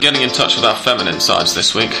Getting in touch with our feminine sides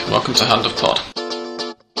this week. Welcome to Hand of Pod.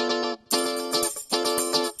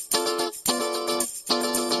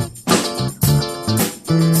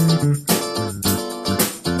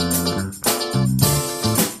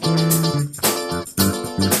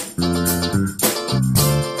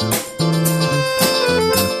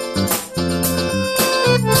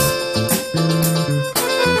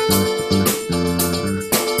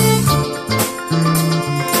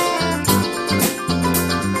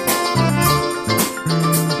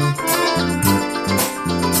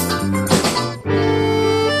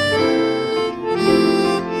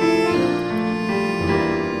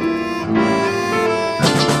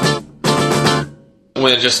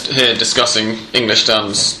 We're just here discussing English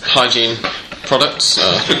Dan's hygiene products.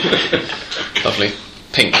 Lovely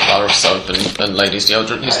pink bar of soap and ladies'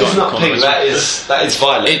 deodorant. It's not pink, that is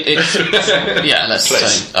violet. Yeah, let's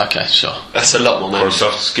say. Okay, sure. That's a lot more, man. For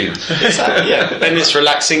soft skin. Yeah, and it's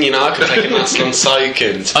relaxing, you know. I can take a nice long soak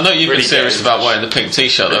and. I know you've been serious about wearing the pink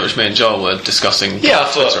t-shirt, though, which me and Joel were discussing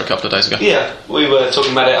on Twitter a couple of days ago. Yeah, we were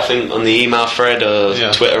talking about it, I think, on the email thread or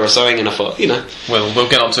Twitter or something, and I thought, you know. We'll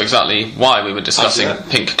get on to exactly why we were discussing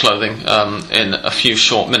pink clothing in a few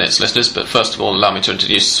short minutes, listeners, but first of all, allow me to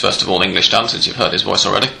introduce, English Dan, since you've heard his voice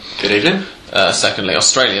already. Good evening. Secondly,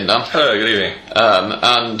 Australian Dan. Hello, good evening.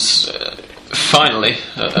 And finally,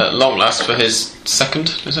 at long last, for his second,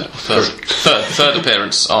 is it? Third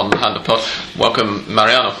appearance on Hand of Pod, welcome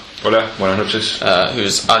Mariano. Hola, buenas noches.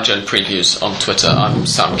 Who's Argent Previews on Twitter. I'm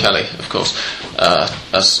Sam Kelly, of course,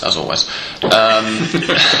 as always. Wasn't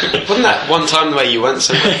that one time the way you went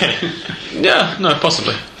somewhere? Yeah, no,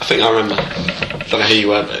 possibly. I think I remember. I don't know who you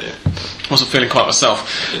were, but wasn't feeling quite myself.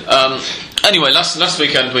 Anyway, last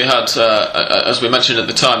weekend we had, as we mentioned at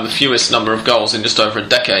the time, the fewest number of goals in just over a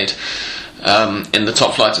decade in the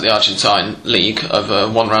top flight of the Argentine league over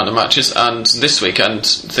one round of matches, and this weekend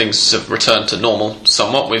things have returned to normal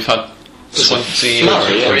somewhat. We've had 28,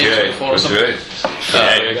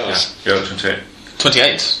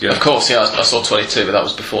 yeah. Of course, yeah, I saw 22, but that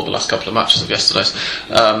was before the last couple of matches of yesterday's.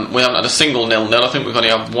 We haven't had a single 0-0. I think we've only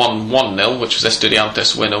had 1-0, which was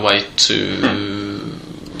Estudiantes win away to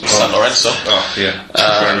San Lorenzo. Oh, yeah.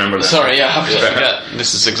 I remember that. Sorry, yeah, happy to forget.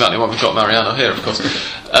 This is exactly why we've got Mariano here, of course.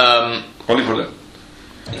 Only for that?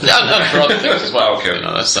 No, for other things as well. Okay. You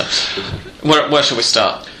know, where shall we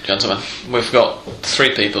start, gentlemen? We've got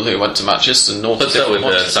three people who went to matches and all. Let's start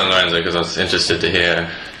with San Lorenzo, because I was interested to hear.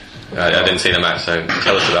 I didn't see the match, so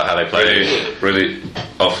tell us about how they played. Really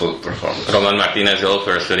awful performance. Roman Martinez goal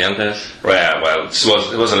for Estudiantes. Yeah, well,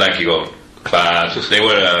 it was a lucky goal, but they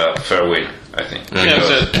were a fair win, I think. Yeah,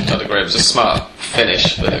 it was a smart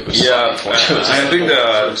finish, but it was. Yeah, I think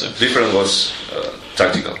the difference was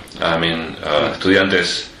tactical. I mean,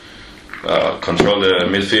 Estudiantes controlled the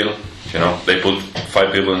midfield. You know, they put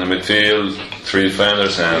 5 people in the midfield, 3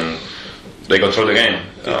 defenders, and they control the game.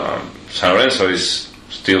 San Lorenzo is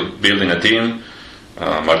still building a team.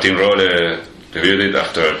 Martin Rolle debuted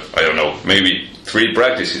after, I don't know, maybe 3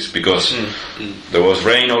 practices, because there was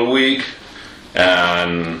rain all week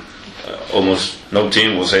and almost no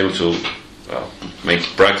team was able to make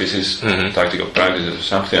practices, tactical practices or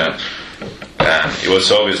something. And it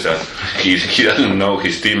was obvious that he doesn't know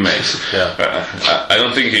his teammates. Yeah. I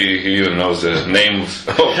don't think he even knows the names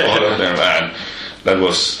of all of them, and that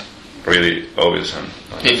was really obvious.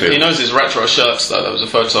 He knows his retro shirts, though. There was a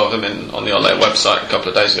photo of him on the Ole website a couple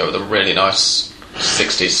of days ago with a really nice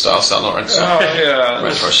 60s style San Lorenzo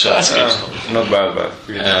retro shirt. Not bad, but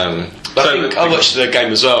I think I watched the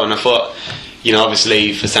game as well, and I thought, you know,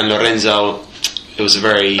 obviously for San Lorenzo it was a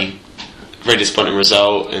very, very disappointing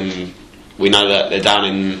result, and we know that they're down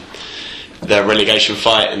in the relegation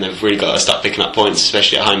fight and they've really got to start picking up points,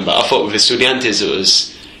 especially at home. But I thought with Estudiantes it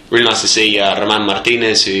was really nice to see Roman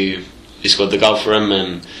Martinez, who scored the goal for him,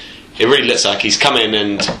 and it really looks like he's come in,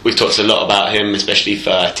 and we've talked a lot about him, especially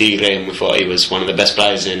for Tigre, and we thought he was one of the best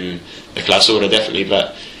players in the Clausura, definitely.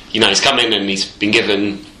 But you know, he's come in and he's been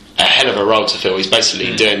given a hell of a role to fill. He's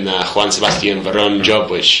basically doing the Juan Sebastian Veron job,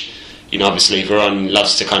 which, you know, obviously Veron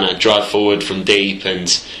loves to kind of drive forward from deep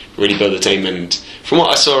and really build the team. And from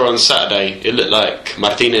what I saw on Saturday, it looked like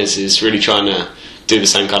Martinez is really trying to do the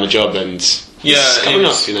same kind of job, and it's coming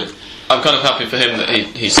off, you know. I'm kind of happy for him that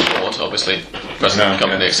he scored, obviously, President of the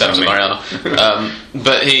company, except for Mariano.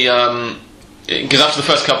 But he, because after the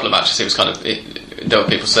first couple of matches, he was kind of, there were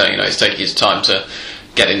people saying, you know, he's taking his time to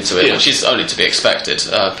get into it, which is only to be expected,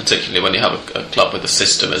 particularly when you have a club with a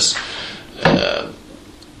system as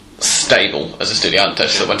stable as Estudiantes,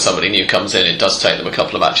 so that when somebody new comes in, it does take them a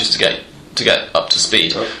couple of matches to get up to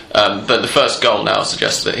speed. But the first goal now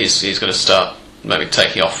suggests that he's going to start maybe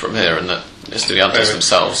taking off from here, and that Estudiantes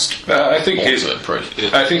themselves I think ought to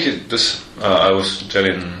improve. I think I was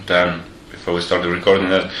telling Dan before we started recording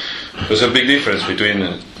that there's a big difference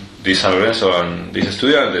between this San Lorenzo and this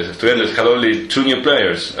Estudiantes. Estudiantes had only 2 new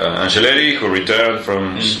players, Angeleri, who returned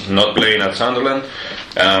from not playing at Sunderland,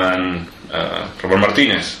 and Robert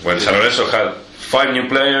Martinez, while San Lorenzo had 5 new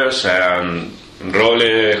players, and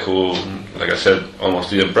Role, who, like I said, almost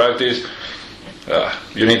didn't practice.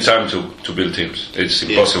 You need time to build teams. It's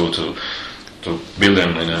impossible to build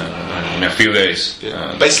them in a few days.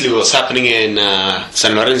 Basically, what's happening in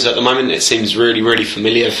San Lorenzo at the moment, it seems really, really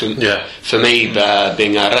familiar for me,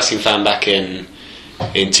 being a Racing fan back in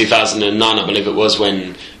 2009, I believe it was,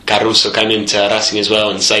 when Caruso came into Racing as well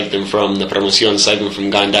and saved them from the promotion, saved them from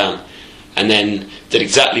going down, and then did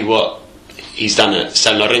exactly what he's done at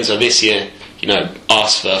San Lorenzo this year.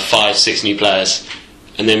 Asked for 5-6 new players,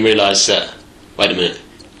 and then realised that, wait a minute,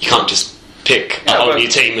 you can't just pick a whole new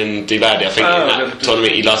team and do badly. I think in that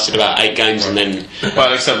tournament he lasted about 8 games and then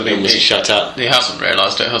was shut up. He hasn't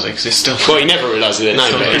realised it, has he? Because he's still... Well, he never realised it,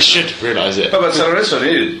 no, but he should realise it. But San Lorenzo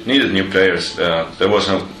needed new players. There was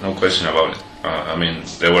no question about it.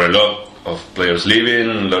 There were a lot of players leaving,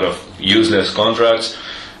 a lot of useless contracts.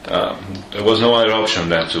 There was no other option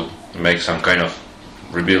than to make some kind of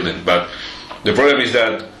rebuilding. But the problem is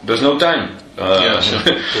that there's no time. There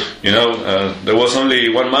was only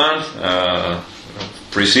 1 month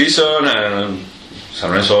pre-season, and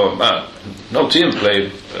San Lorenzo, no team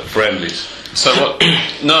played friendlies. So what?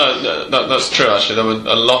 No, that's true. Actually, there were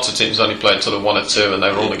a lot of teams only played sort of 1 or 2, and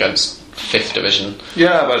they were all against 5th division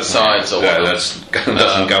sides. Or that doesn't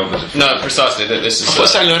count. No, precisely. This is. I thought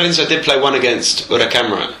San Lorenzo did play 1 against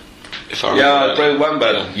Huracán. I played 1,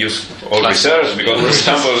 but used all reserves because, for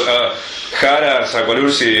example, Jara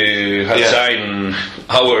Zagualursi had signed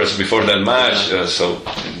hours before that match, so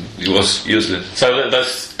it was useless. So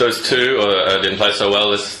those 2 didn't play so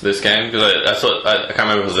well this game, because I can't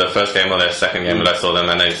remember if it was their first game or their second game, but I saw them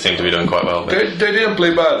and they seemed to be doing quite well. They didn't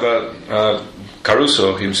play bad, but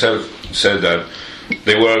Caruso himself said that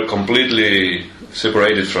they were completely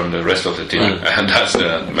separated from the rest of the team, and that's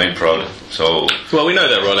the main problem. So, well, we know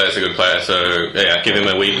that Role is a good player, so give him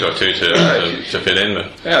a week or 2 to fit in.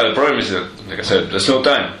 But the problem is that, like I said, there's no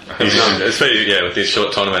time. Especially with these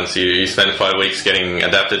short tournaments, you spend 5 weeks getting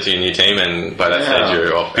adapted to your new team, and by that stage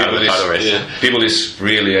you're off out of the title race. People is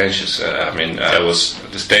really anxious. I was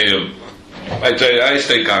at the stadium. I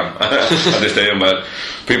stay calm at the stadium, but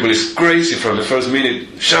people is crazy from the first minute,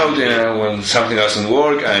 shouting when something doesn't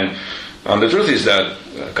work. And the truth is that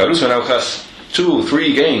Caruso now has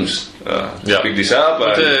 2-3 games to pick this up.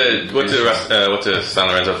 What do San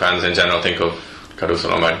Lorenzo fans in general think of Caruso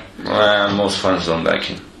Lombardi? Most fans don't like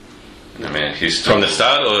him. He's from the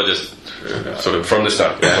start, or just sort of from the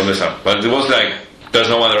start. From the start. But it was like there's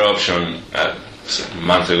no other option. Some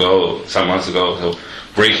months ago, so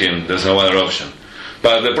bring him. There's no other option.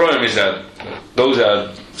 But the problem is that those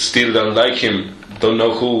that still don't like him don't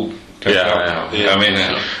know who.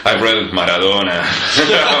 I've read Maradona.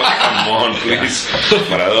 Come on, please.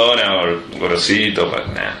 Maradona or Gorosito, but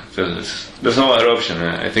there's no other option.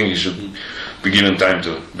 I think you should be given time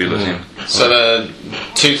to build a team. So there are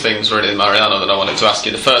 2 things really, Mariano, that I wanted to ask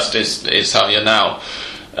you. The first is how you're now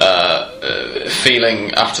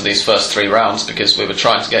feeling after these first 3 rounds, because we were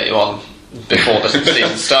trying to get you on before the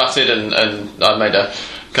season started, and I made a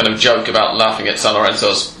kind of joke about laughing at San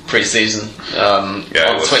Lorenzo's pre-season on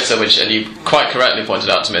Twitter, and you quite correctly pointed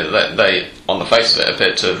out to me that they, on the face of it,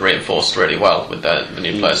 appeared to have reinforced really well with the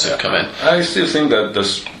new players who've come in. I still think that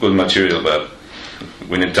there's good material, but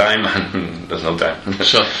we need time, and there's no time.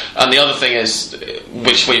 Sure. And the other thing is,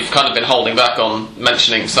 which we've kind of been holding back on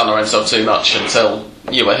mentioning San Lorenzo too much until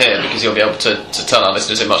you were here, because you'll be able to tell our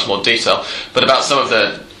listeners in much more detail, but about some of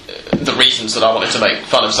the reasons that I wanted to make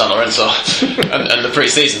fun of San Lorenzo and the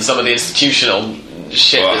pre-season, some of the institutional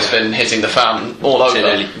shit that's been hitting the fan all over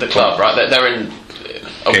the club, right? They're in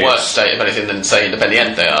a worse state, if anything, than, say,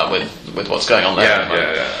 Independiente are with what's going on there.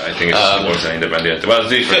 Yeah. I think it's worse than Independiente. Well,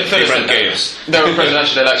 different games. There are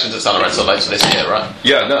presidential elections at San Lorenzo later this year, right?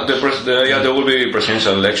 Yeah, there will be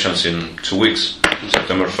presidential elections in 2 weeks,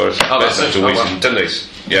 September 1st. Less than 2 weeks, in 10 days.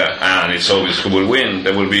 Yeah, and it's obvious who will win.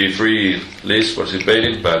 There will be 3 lists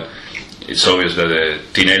participating, but it's obvious that the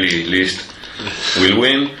Tinelli list will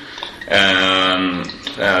win. And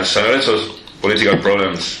San Lorenzo's political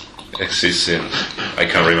problems exist in, I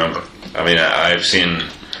can't remember. I've seen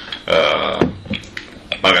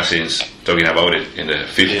magazines talking about it in the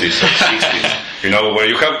 50s or 60s. Where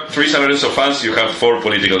you have 3 San Lorenzo fans, you have 4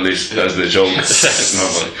 political lists. That's the joke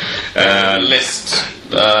normally. List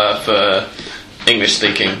for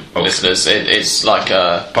English-speaking listeners, it's like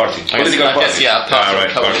a party. Political party.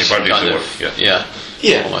 Party is the word. Yeah.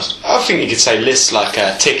 Yeah, almost. I think you could say list like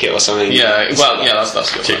a ticket or something. Yeah, well, yeah,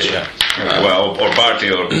 that's good. Ticket, Well, or party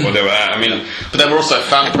or whatever. I mean, but there were also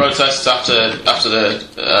fan protests after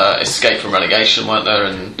the escape from relegation, weren't there?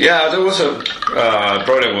 And yeah, there was a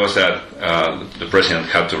problem was that the president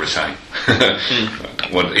had to resign.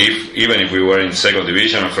 Even if we were in second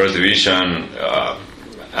division or first division,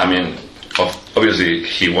 I mean, obviously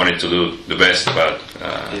he wanted to do the best, but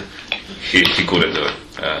he couldn't do it.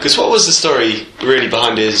 Because what was the story really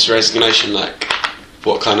behind his resignation? Like,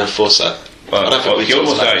 what kind of foresight? Well, he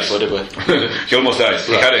almost died. He almost died.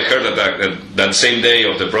 He had a heart attack that same day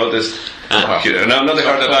of the protest. Not the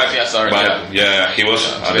heart attack, but he was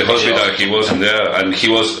at the hospital. He wasn't there, and he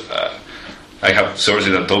was. I have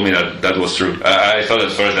sources that told me that was true. I thought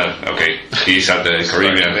at first that he's at the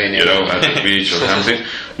Caribbean, at the beach or something.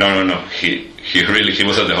 No. He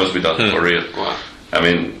was at the hospital for real. Wow. I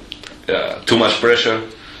mean, too much pressure.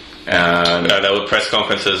 And there were press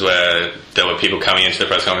conferences where there were people coming into the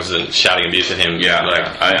press conferences and shouting abuse at him. Yeah,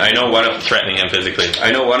 I know threatening him physically.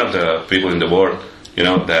 I know one of the people in the board.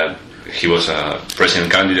 That he was a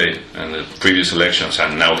president candidate in the previous elections,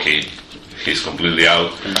 and now he's completely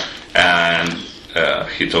out. And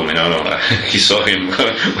he told me, no. He saw him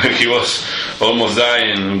when he was almost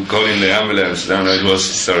dying, calling the ambulance. It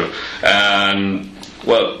was terrible. And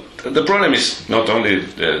well, the problem is not only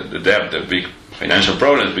the debt, the big financial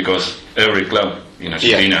problems, because every club in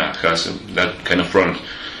Argentina has that kind of problem.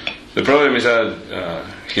 The problem is that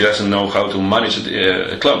he doesn't know how to manage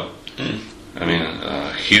a club. I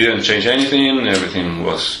mean, he didn't change anything. Everything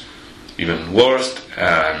was even worse,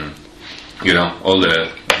 and all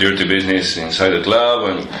the dirty business inside the club.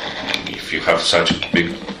 And if you have such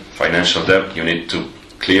big financial debt, you need to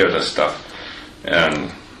clear that stuff.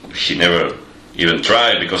 And he never even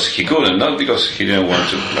tried because he couldn't, not because he didn't want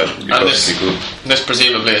to, but because he could. This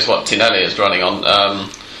presumably is what Tinelli is running on.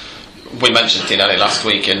 We mentioned Tinelli last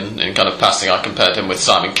week in kind of passing. I compared him with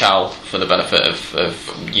Simon Cowell for the benefit of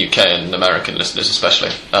UK and American listeners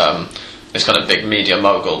especially. This kind of big media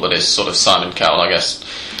mogul that is sort of Simon Cowell, I guess,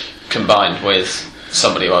 combined with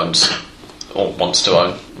somebody who owns or wants to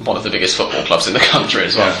own one of the biggest football clubs in the country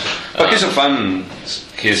as well. Yeah. But he's a fan.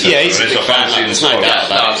 He's a fan since in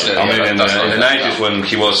the 90s when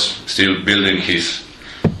he was still building his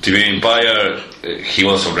TV empire. He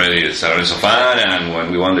was already a San Lorenzo fan, and when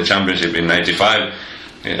we won the championship in '95,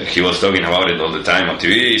 he was talking about it all the time on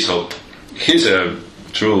TV. So he's a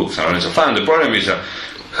true San Lorenzo fan. The problem is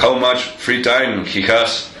how much free time he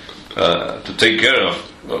has to take care of.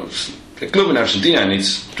 The club in Argentina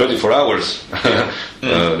needs 24 hours.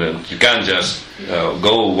 You can't just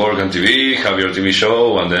go work on TV, have your TV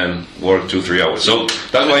show, and then work 2-3 hours. So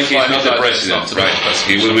that's why he's not the president, right?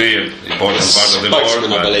 He will be an important part of the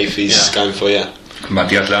board. I believe he's going for,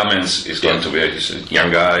 Matías Lamens is going to be a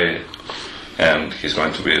young guy, and he's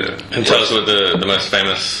going to be the... And tell us what the most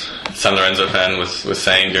famous San Lorenzo fan was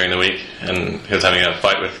saying during the week, and he was having a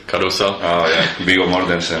fight with Caruso. Oh yeah, Viggo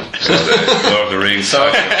Mortensen, the Lord of the Rings. So,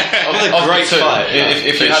 a great fight.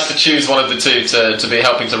 If you had to choose one of the two to be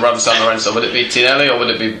helping to run San Lorenzo, would it be Tinelli or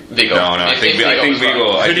would it be Viggo? No, I think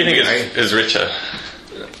Viggo. Who do you think is richer?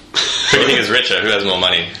 Who do you think is richer? Who has more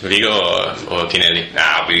money, Viggo or Tinelli?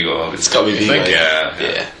 Viggo. It's got to be Viggo.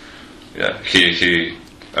 Yeah. He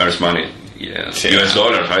earns money. Yeah, US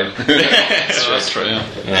dollars, right? That's true.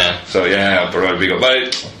 Yeah. So probably Viggo.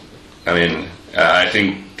 But I mean, I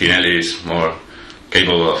think Tinelli is more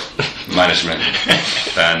capable of management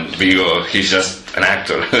than Viggo. He's just an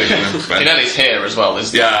actor. Tinelli's here as well,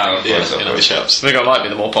 isn't he? Of course. Which helps. Viggo might be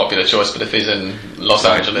the more popular choice, but if he's in Los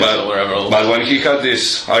Angeles or wherever. But when he had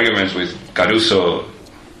this argument with Caruso,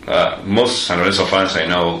 most San Lorenzo fans I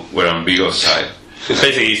know were on Viggo's side.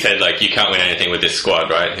 Basically, he said you can't win anything with this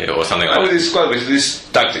squad, right, or something like that. With this squad, with these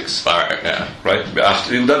tactics, right?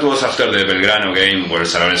 That was after the Belgrano game where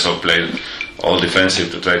San Lorenzo played all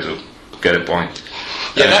defensive to try to get a point.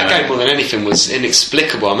 Yeah, that game more than anything was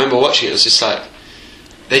inexplicable. I remember watching it. It was just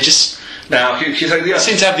they just. Now his idea. They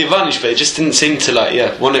seemed to have the advantage, but it just didn't seem to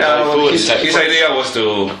want to go forward. His idea was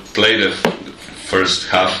to play the first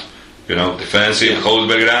half. Defensive, hold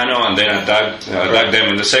Belgrano, and then attack them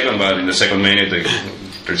in the second. But in the second minute, they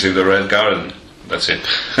received the red card, and that's it.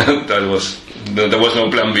 There was no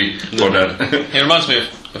plan B for that. He reminds me of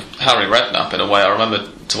Harry Redknapp in a way. I remember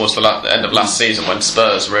towards the end of last season when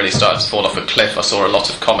Spurs really started to fall off a cliff. I saw a lot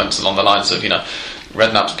of comments along the lines of,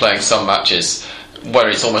 Redknapp's playing some matches where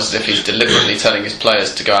it's almost as if he's deliberately telling his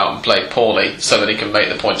players to go out and play poorly so that he can make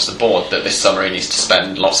the point to the board that this summer he needs to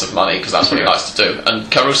spend lots of money because that's what he likes to do.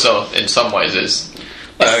 And Caruso, in some ways, is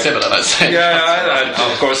similar, let's say.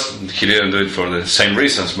 Yeah, of course, he didn't do it for the same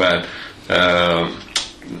reasons, but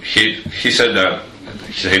he said that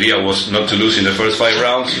his idea was not to lose in the first 5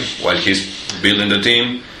 rounds while he's building the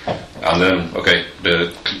team, and then, okay,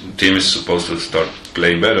 the team is supposed to start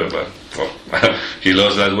playing better, but he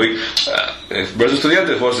lost that week. Versus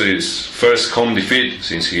Estudiantes was his first home defeat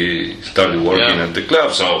since he started working at the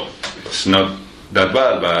club, so it's not that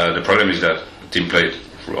bad, but the problem is that the team played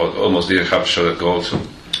almost didn't have a shot at goal. So.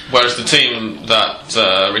 Whereas the team that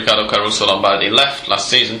Ricardo Caruso Lombardi left last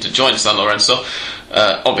season to join San Lorenzo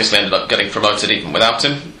obviously ended up getting promoted even without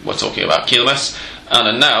him. We're talking about Quilmes, and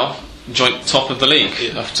are now joint top of the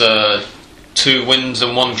league after 2 wins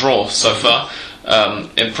and 1 draw so far.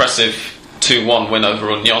 Impressive 2-1 win over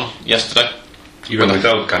Union yesterday. Even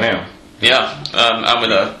without Caneo. Yeah, and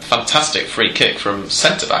with a fantastic free kick from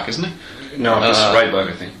centre back, isn't he? No, he's right back,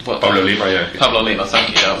 I think. Pablo Lima, yeah. Pablo Lima, thank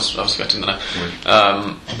you. I was getting the name.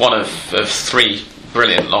 One of 3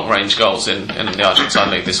 brilliant long range goals in the Argentine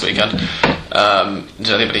League this weekend. Did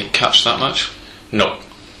anybody catch that much? No.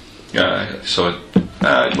 Yeah, I saw it.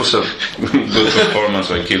 It was a good performance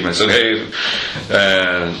by Quilmes. Okay,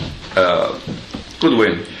 good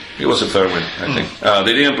win. It was a fair win, I think.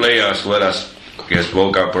 They didn't play as well as against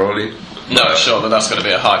Boca, probably. No, sure, but that's going to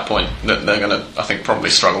be a high point that they're going to, I think, probably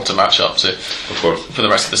struggle to match up to, of course, for the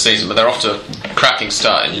rest of the season. But they're off to a cracking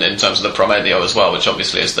start in terms of the Promedio as well, which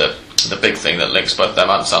obviously is the big thing that links both them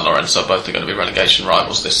and San Lorenzo. Both are going to be relegation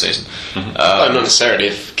rivals this season. Not necessarily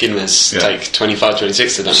if Quilmes take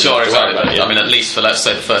 25-26 to them. Sure, exactly. But, I mean, at least for, let's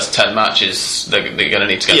say, the first 10 matches, they're going to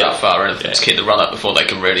need to get that far and to keep the run up before they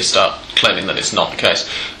can really start claiming that it's not the case.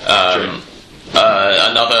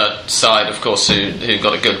 Another side, of course, who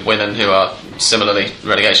got a good win and who are similarly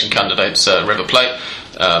relegation candidates, River Plate.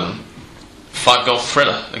 5-goal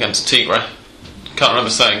thriller against Tigre. Can't remember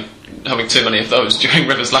having too many of those during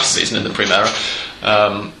River's last season in the Primera.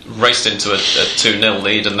 Raced into a 2-0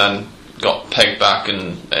 lead and then got pegged back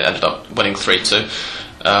and ended up winning 3-2.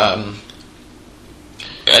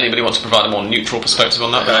 Anybody want to provide a more neutral perspective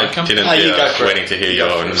on that? Waiting to hear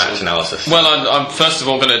your match analysis. Well, I'm first of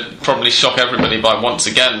all going to probably shock everybody by once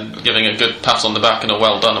again giving a good pat on the back and a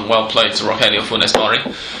well done and well played to Rogelio Funes Mori,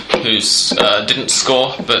 who's didn't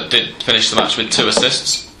score but did finish the match with 2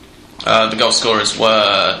 assists. The goal scorers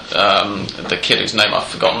were the kid whose name I've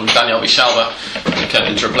forgotten, Daniel Vichalba, who came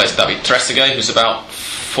in to replace David Trezeguet, who's about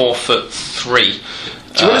 4'3".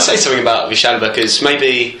 Do you want to say something about Vichalba? Because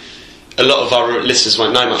maybe a lot of our listeners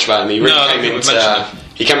won't know much about him.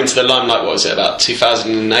 He came into the limelight, what was it, about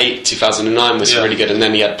 2008, 2009, was really good, and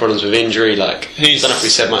then he had problems with injury. I don't know if we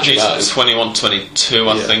said much about him. He's 21, 22,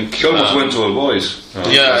 I think. He almost went to All Boys. He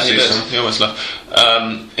did. He almost left.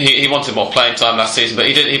 He wanted more playing time last season, but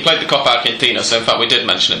he played the Copa Argentina, so in fact we did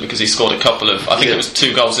mention it because he scored a couple of, I think it was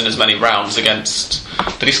 2 goals in as many rounds against,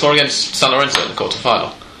 did he score against San Lorenzo in the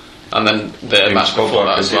quarter-final? And then the match before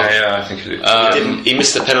that as well. Yeah, I think he did. He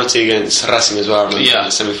missed the penalty against Racing as well. In the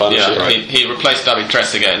semi-final. Yeah, right. He replaced David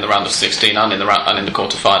Trezeguet in the round of 16 and in the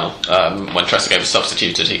quarter-final. When Trezeguet was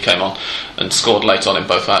substituted, he came on and scored late on in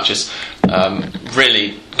both matches.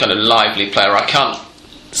 Really kind of lively player. I can't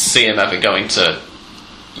see him ever going to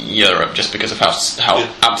Europe just because of how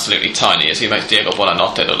absolutely tiny he is. He makes Diego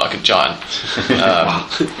Buonanotte look like a giant.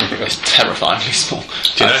 He's terrifyingly small.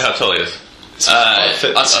 Do you know how tall he is?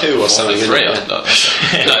 5'2" or something.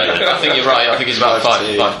 I think you're right. I think he's about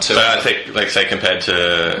 5'2". But I think, like, say, compared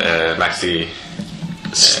to Maxi,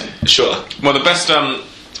 sure. Well, the best.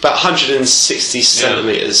 It's about 160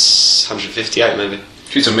 centimetres, 158 maybe.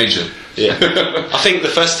 He's a midget. Yeah. I think the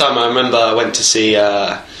first time I remember I went to see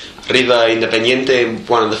River Independiente,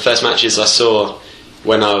 one of the first matches I saw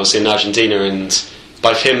when I was in Argentina, and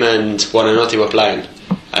both him and Buonanotte were playing.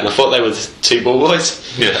 And I thought they were 2 ball boys.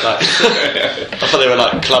 Yeah. I thought they were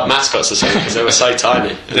like club mascots or something because they were so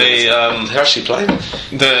tiny. They're actually playing.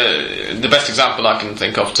 The best example I can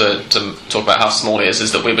think of to talk about how small he is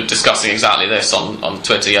that we were discussing exactly this on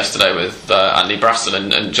Twitter yesterday with Andy Brassel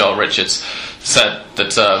and Joel Richards. Said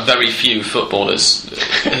that very few footballers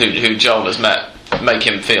who Joel has met make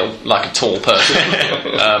him feel like a tall person.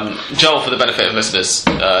 Joel, for the benefit of listeners,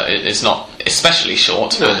 is not especially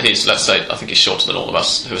short, but he's, let's say, I think he's shorter than all of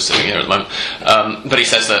us who are sitting here at the moment. But he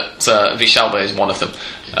says that Vichalba is one of them.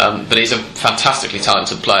 But he's a fantastically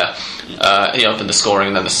talented player. He opened the scoring,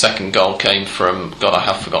 and then the second goal came from, God, I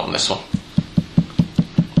have forgotten this one.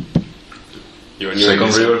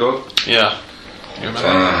 Second River goal? Yeah. You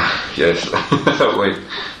remember? Yes. Wait.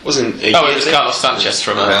 Wasn't it was Carlos Sanchez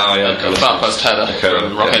from a far post header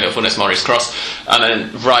from Rogelio Funes Mori's cross, and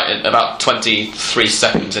then right at about 23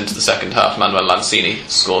 seconds into the second half, Manuel Lanzini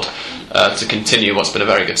scored to continue what's been a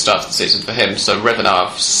very good start to the season for him. So River now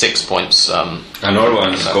have 6 points. And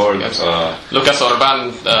Orban scored. Lucas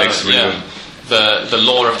Orban, the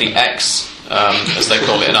law of the X, as they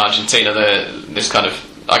call it in Argentina. This kind of,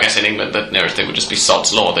 I guess in England the nearest thing would just be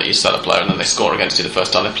sod's law, that you sell a player and then they score against you the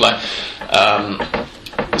first time they play.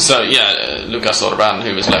 Lucas Orban,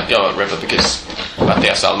 who was let go at River because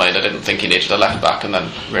Matias Almeida didn't think he needed a left back, and then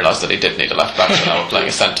realised that he did need a left back, so now we're playing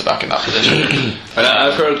a centre back in that position. And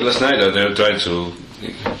I've heard last night that they're trying to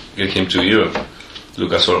get him to Europe,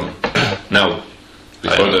 Lucas Orban. Now,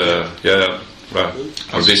 before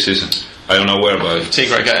or this season. I don't know where, but if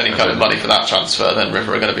Tigre get any kind of money for that transfer, then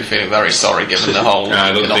River are going to be feeling very sorry, given the whole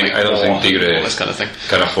I don't think Tigre all this kind of thing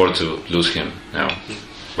can afford to lose him now.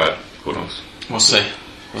 But who knows? We'll see.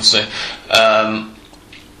 Luna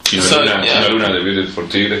debuted for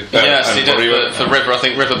Tigre. Yes, he did for River. I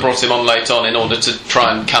think River brought him on late on in order to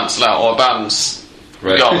try and cancel out Orban's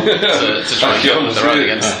goal to try and get on the road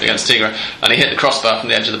against Tigre, and he hit the crossbar from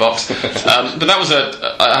the edge of the box. But that was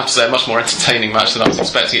I have to say, a much more entertaining match than I was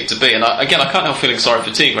expecting it to be. And I can't help feeling sorry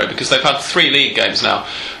for Tigre, because they've had 3 league games now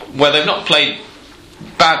where they've not played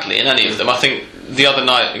badly in any of them. I think the other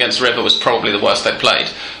night against River was probably the worst they played.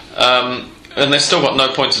 And they've still got no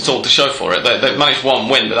points at all to show for it. They've managed 1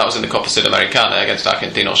 win, but that was in the Copa Sudamericana against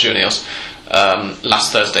Argentinos Juniors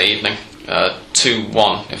last Thursday evening.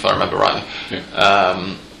 2-1, if I remember rightly.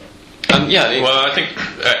 Well, I think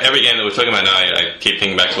every game that we're talking about now, I keep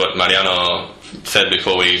thinking back to what Mariano said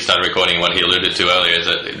before we started recording, what he alluded to earlier, is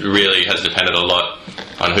that it really has depended a lot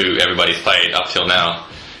on who everybody's played up till now.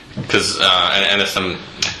 Because there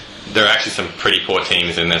are actually some pretty poor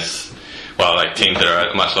teams in this. Well, like teams that are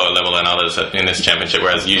at a much lower level than others in this championship,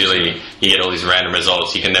 whereas usually you get all these random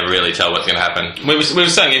results, you can never really tell what's going to happen. We were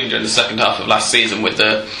saying even during the second half of last season, with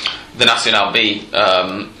the Nacional B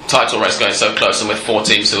title race going so close, and with 4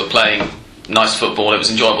 teams who were playing nice football, it was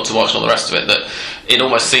enjoyable to watch and all the rest of it, that it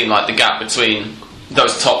almost seemed like the gap between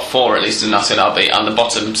those top 4, at least in Nacional B, and the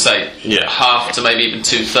bottom, say, half to maybe even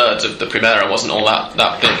 2/3 of the Primera wasn't all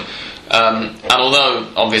that big. And although,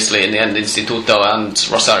 obviously, in the end, Instituto and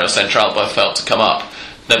Rosario Central both failed to come up,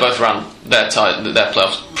 they both ran their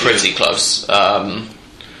playoffs pretty close.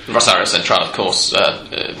 Rosario Central, of course,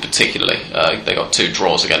 particularly. They got 2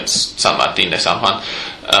 draws against San Martín de San Juan.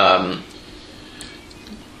 I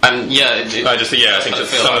think that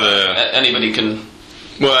some of the... Anybody can...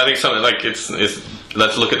 Well, I think something like it's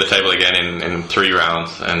let's look at the table again in 3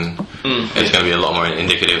 rounds, and it's going to be a lot more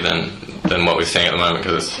indicative than what we're seeing at the moment,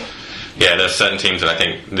 because there's certain teams that I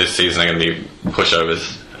think this season are going to be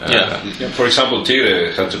pushovers. For example,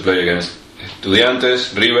 Tigre had to play against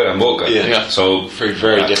Estudiantes, River and Boca. So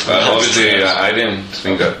very different. Obviously, I didn't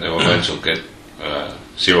think that they were going to get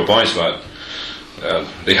 0 points, but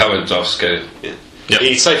they have a tough schedule.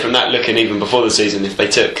 You'd say from that, looking even before the season, if they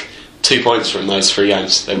took 2 points from those 3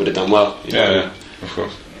 games, they would have done well. Of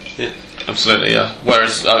course. Yeah, absolutely. Yeah.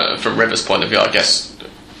 Whereas from River's point of view, I guess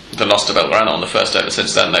the loss to Belgrano on the first day, but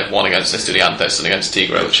since then they've won against Estudiantes and against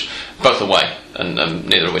Tigre, which both away, and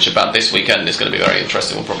neither of which are bad. This weekend is going to be very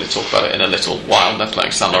interesting. We'll probably talk about it in a little while. They're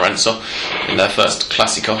playing San Lorenzo in their first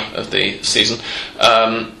Clásico of the season.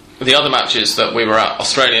 The other matches that we were at,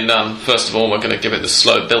 Australian Dan, first of all, we're going to give it the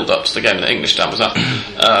slow build-up to the game that English Dan was at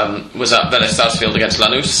Vélez Sarsfield against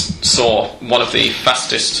Lanús. Saw one of the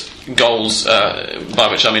fastest goals, by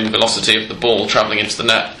which I mean the velocity of the ball travelling into the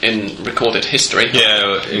net in recorded history.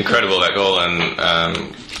 Yeah, incredible, that goal. And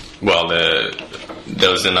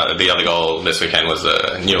there was the other goal this weekend was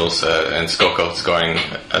Newell's and Skoko scoring.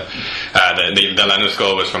 The Lanús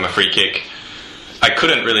goal was from a free kick. I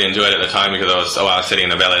couldn't really enjoy it at the time because I was sitting in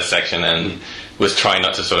the Vélez section and was trying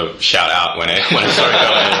not to sort of shout out when it started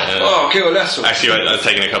going. Actually, I was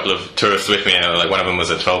taking a couple of tourists with me, and one of them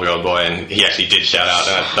was a 12-year-old boy, and he actually did shout out,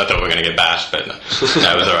 and I thought we were going to get bashed, but no,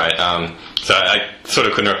 it was alright. So I sort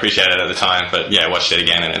of couldn't appreciate it at the time, but I watched it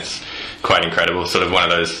again, and it's quite incredible. Sort of one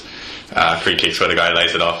of those free kicks where the guy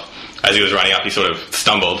lays it off. As he was running up, he sort of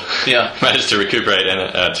stumbled. Managed to recuperate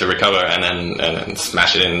and to recover, and then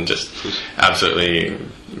smash it in. Just absolutely,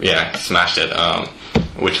 smashed it. And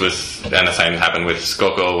the same happened with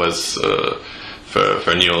Skoko. Was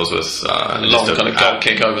for Newell's was a long kind of goal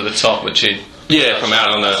kick over the top, which he from out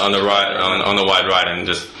on the right on the wide right, and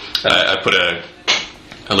just I put a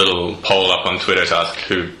little poll up on Twitter to ask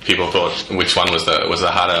who people thought which one was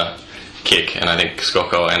the harder kick, and I think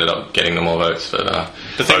Skoko ended up getting the more votes. But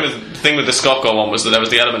the thing with the Skoko one was that there was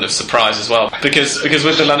the element of surprise as well, because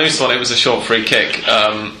with the Lanús one it was a short free kick,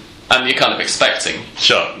 and you're kind of expecting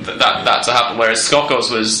that to happen. Whereas Skoko's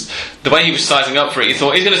was the way he was sizing up for it. You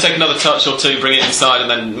thought he's going to take another touch or two, bring it inside, and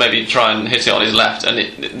then maybe try and hit it on his left.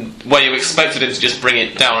 And where you expected him to just bring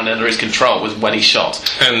it down and under his control was when he shot.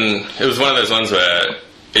 And it was one of those ones where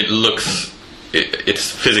it looks. It's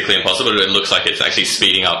physically impossible, but it looks like it's actually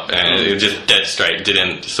speeding up, and it was just dead straight.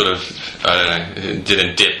 Didn't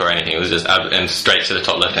didn't dip or anything. It was just and straight to the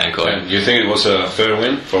top left-hand corner. And you think it was a fair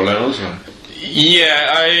win for Lanús?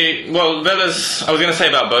 Yeah, Vélez. I was going to say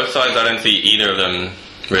about both sides. I don't see either of them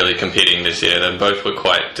really competing this year. They both were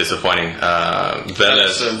quite disappointing.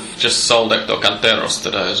 Vélez have just sold Hector Canteros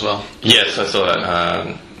today as well. Yes, I saw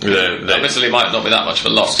that. Admittedly, might not be that much of a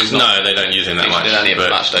loss. No, they don't use him that much in any of the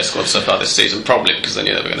matchday squad so far this season, probably because they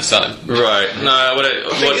knew they were going to sell him. Right. No,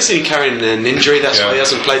 I think isn't he carrying an injury? That's why he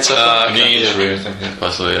hasn't played so far. Injury, I think.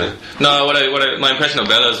 Possibly. Yeah. No, my impression of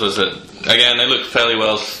Vélez was that again they looked fairly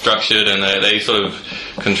well structured and they sort of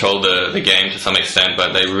controlled the game to some extent,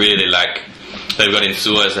 but they really lack. They've got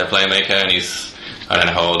Insua as their playmaker, and I don't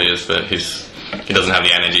know how old he is, but he doesn't have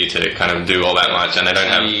the energy to kind of do all that much, and they don't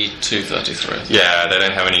have 233. Yeah, they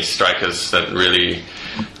don't have any strikers that really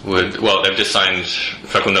would. Well, they've just signed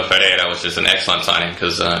Facundo Ferreira, which is an excellent signing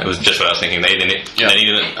because it was just what I was thinking. They needed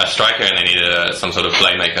a striker and they needed some sort of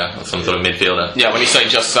playmaker or some sort of midfielder. Yeah, when you say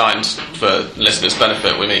just signed, for listeners'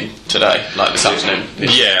 benefit, we mean today, like this afternoon.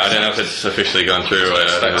 Yeah, I don't know if it's officially gone through.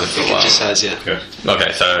 I think it just has, yeah.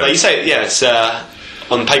 Okay, so. But you say, yeah, it's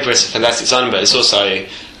on paper it's a fantastic signing, but it's also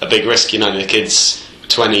a big risk. You know, the kid's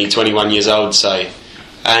 20, 21 years old, so,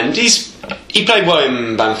 and he played well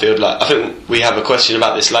in Banfield. Like, I think we have a question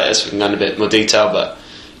about this later, so we can go in a bit more detail. But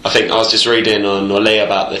I think I was just reading on Ole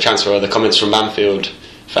about the transfer, or the comments from Banfield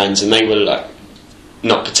fans, and they were like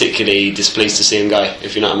not particularly displeased to see him go.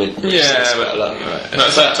 If you know what I mean? Yeah,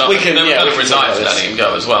 but we can. Yeah, we resigned for letting him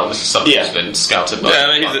go as well. This is something that's been scouted by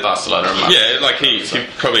Barcelona. And like he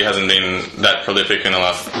probably hasn't been that prolific in the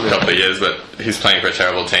last couple of years, but he's playing for a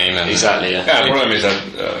terrible team. And exactly. Yeah. The problem is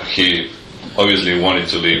that he obviously wanted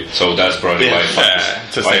to leave, so that's probably why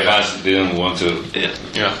fans didn't want to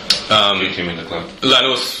keep him in the club.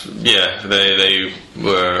 Lanús, they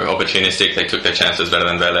were opportunistic. They took their chances better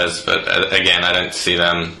than Vélez, but again, I don't see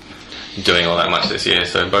them doing all that much this year.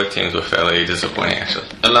 So both teams were fairly disappointing, actually.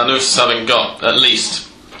 And Lanús, having got at least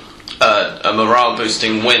a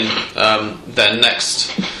morale-boosting win, their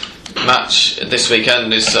next match this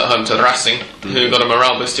weekend is at home to Racing, who got a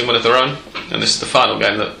morale-boosting win of their own. And this is the final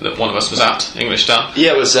game that one of us was at, English Town.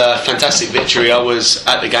 Yeah, it was a fantastic victory. I was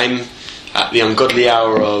at the game at the ungodly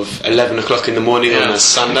hour of 11 o'clock in the morning on a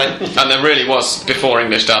Sunday. And there really was, before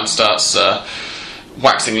English Town starts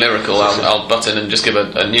waxing lyrical, I'll butt in and just give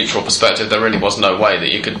a neutral perspective. There really was no way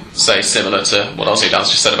that you could say similar to what Aussie Dance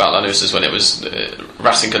just said about Lanús, when it was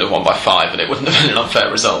Racing could have won by 5 and it wouldn't have been an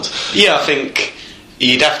unfair result. Yeah, I think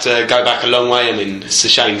you'd have to go back a long way. I mean, it's a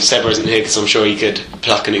shame Seba isn't here because I'm sure he could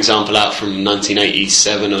pluck an example out from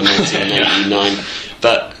 1987 or 1989.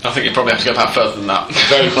 But I think you'd probably have to go back further than that.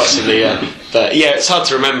 Very possibly, yeah. But yeah, it's hard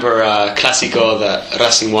to remember a Clásico that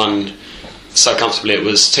Racing won so comfortably. It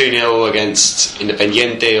was 2-0 against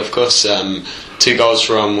Independiente, of course. 2 goals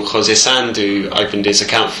from José Sand, who opened his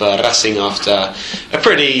account for Racing after a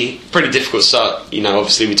pretty difficult start. You know,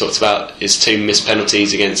 obviously we talked about his 2 missed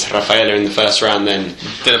penalties against Rafaela in the first round. Then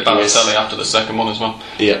did a Balotelli after the second one as well.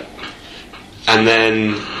 Yeah, and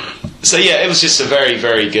then it was just a very,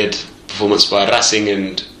 very good performance by Racing,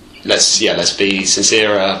 and let's be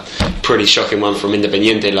sincere, a pretty shocking one from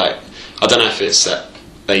Independiente. Like, I don't know if it's that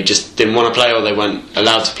they just didn't want to play or they weren't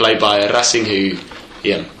allowed to play by Racing, who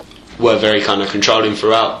were very kind of controlling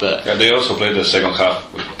throughout. But they also played the second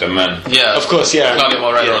half with the men. Yeah, of course. Yeah, Claudio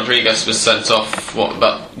Moreno Rodriguez was sent off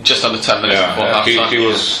about just under 10 minutes before half time. He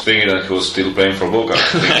was thinking that he was still playing for Boca.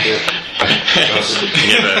 Give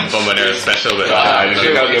a Bombonera special, but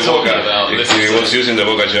if he was using the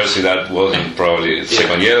Boca jersey, that wasn't probably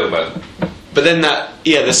second year, but then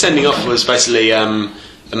the sending off was basically a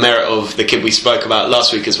merit of the kid we spoke about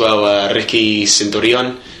last week as well, Ricky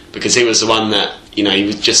Centurion, because he was the one that, you know, he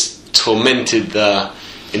was just tormented the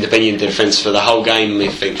Independiente defence for the whole game. I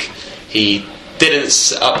think he didn't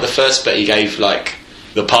set up the first, but he gave like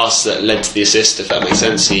the pass that led to the assist, if that makes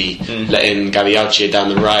sense. He let in Gabi Auche down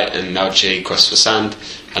the right, and Auche crossed for Sand,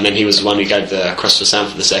 and then he was the one who gave the cross for Sand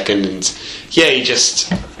for the second. And he just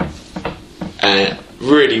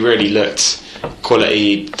really, really looked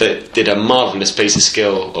quality. Did a marvellous piece of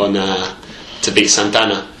skill on to beat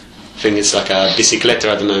Santana. thing. It's like a bicicleta.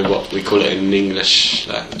 I don't know what we call it in English.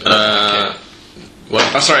 Well,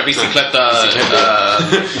 sorry, bicicleta.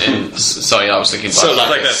 Sorry, I was thinking. So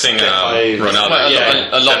like that thing, Ronaldo.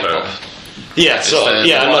 A lollipop. Yeah, sort of, a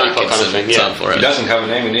lollipop kind of thing. Yeah, it doesn't have a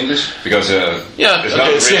name in English because it's not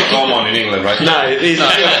really common in England, right? No, it's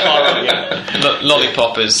not.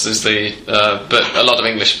 Lollipop is the, but a lot of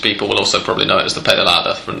English people will also probably know it as the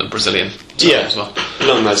pedalada from the Brazilian side as well.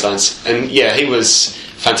 Along those lines. And yeah, he was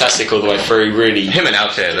fantastic all the way through. Really, him and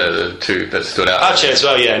Alche are the two that stood out. Alche as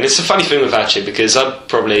well, yeah. And it's a funny thing with Alche because I'd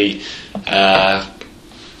probably.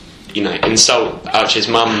 Insult Alche's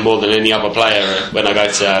mum more than any other player when I go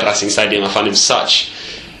to Racing Stadium. I find him such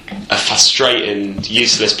a frustrating,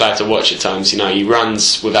 useless player to watch at times. He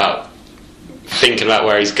runs without thinking about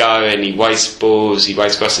where he's going, he wastes balls, he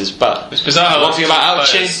wastes crosses. But it's bizarre. One thing about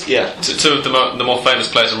Alche, two of the more famous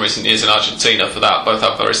players in recent years in Argentina for that both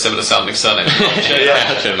have very similar sounding surnames.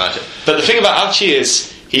 But the thing about Alche is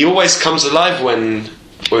he always comes alive when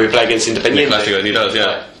we play against Independiente. He does,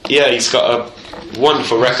 yeah. Yeah, he's got a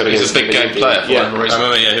wonderful record. He's a big game player. I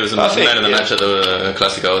remember. Yeah, he was a man of the match at the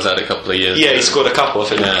Clásico. I was at a couple of years. Yeah, he scored a couple, I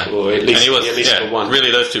think, or at least one. Really,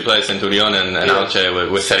 those two players, Centurion and Alche,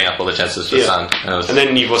 were setting up all the chances for San. And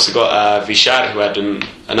then you've also got Vichar, who had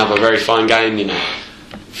another very fine game.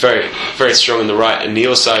 Very, very strong on the right, and he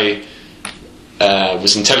also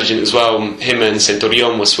was intelligent as well. Him and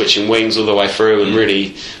Centurion were switching wings all the way through and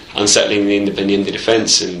really unsettling the Independiente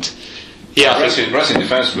defence. And Racing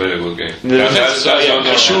defence, very good game. The defence very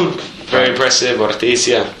impressive. Ortiz,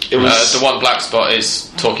 it was the one black spot is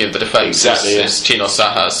talking of the defence. Exactly, is Chino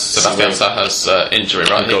Sebastian Saja's injury,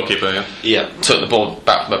 right? The goalkeeper, took the ball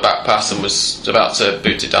back from a back pass and was about to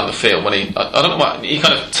boot it down the field when I don't know what he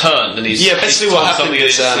kind of turned and basically what happened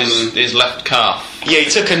is his left calf. Yeah, he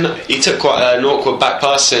took quite an awkward back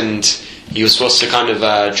pass and he was supposed to kind of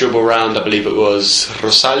dribble around. I believe it was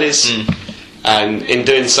Rosales. And in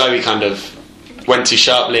doing so, he kind of went too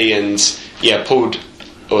sharply and pulled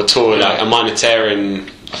or tore like a minor tear in,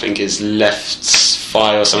 I think, his left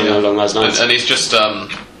thigh or something along those lines. And he's just,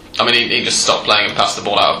 he just stopped playing and passed the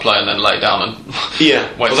ball out of play and then lay down and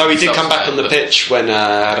although he did come back on the pitch when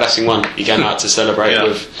Racing won, he came out to celebrate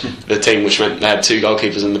with the team, which meant they had two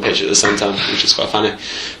goalkeepers on the pitch at the same time, which was quite funny.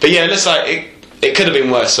 But yeah, it looks like it could have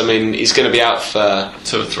been worse. I mean, he's going to be out for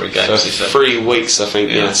 2 or 3 games. For 3 weeks, I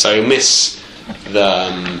think. So he'll miss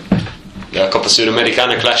the Copa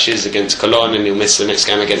Sudamericana clashes against Colón, and he'll miss the next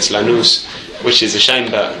game against Lanús, which is a shame.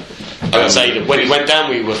 But I would say that when he went down,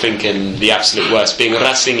 we were thinking the absolute worst. Being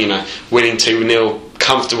Racing, winning 2-0,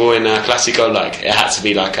 comfortable in a Clásico, like it had to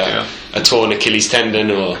be like a torn Achilles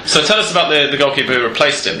tendon or. So tell us about the goalkeeper who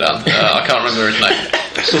replaced him, Dan. I can't remember his name.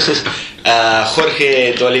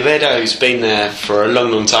 Jorge de Oliveira, who's been there for a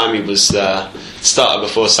long, long time. He was starter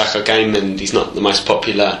before Saka came, and he's not the most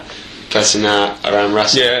popular person around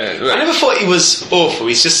Racing. I never thought he was awful.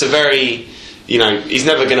 He's just a very, he's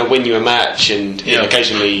never going to win you a match, and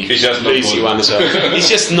occasionally lose you one as well. He's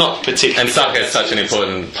just not particularly. And Saka is such an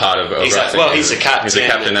important part of Racing. Well, he's a captain. He's a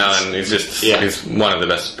captain now, and he's one of the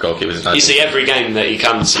best goalkeepers. You see, every game that he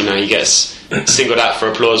comes, he gets singled out for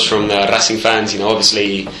applause from the Racing fans.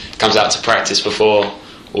 Obviously he comes out to practice before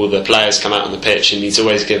all the players come out on the pitch, and he's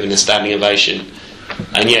always given a standing ovation.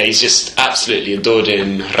 And he's just absolutely adored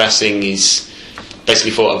in Racing. He's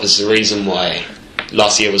basically thought of as the reason why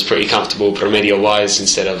last year was pretty comfortable Promedio wise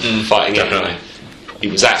instead of fighting it. He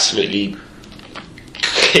was absolutely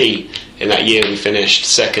key in that year. We finished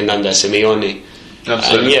second under Simeone.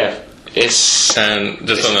 Absolutely. And and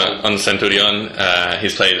just on Centurion,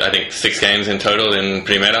 he's played, I think, 6 games in total in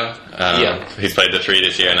Primera. He's played the 3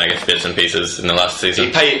 this year, and I guess bits and pieces in the last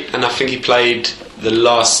season. I think he played the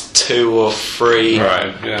last 2 or 3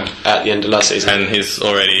 at the end of last season. And he's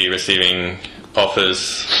already receiving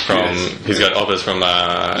offers from. He's got offers from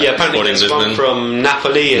apparently there's one from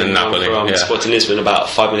Napoli and one from Sporting Lisbon, about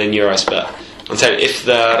 €5 million. But I'm telling you, if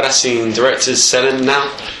the Racing directors sell him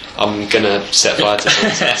now, I'm gonna set fire to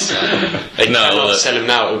something. They cannot sell him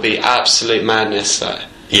now. It would be absolute madness.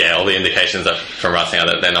 All the indications are from Racing are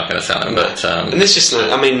that they're not going to sell him. But and there's just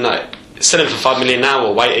sell him for $5 million now,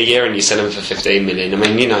 or wait a year and you sell him for $15 million.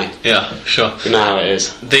 Yeah, sure. You know how it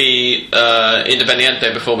is. The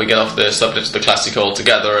Independiente, before we get off the subject of the Clásico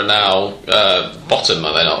altogether, are now bottom,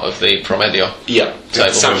 are they not, of the Promedio? Yeah,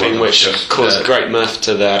 something which caused great mirth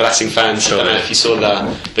to the Racing fans. I don't know if you saw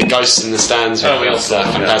the ghosts in the stands. We also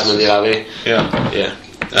Fantasma de la Vie. Yeah.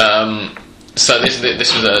 So this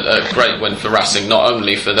was a great win for Racing, not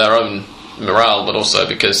only for their own morale, but also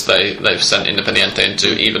because they've sent Independiente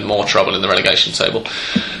into even more trouble in the relegation table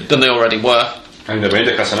than they already were. And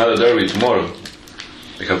Independiente has another derby tomorrow.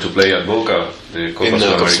 they have to play at Boca, the Copa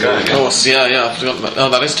Sudamericana. Of course, I forgot about. Oh,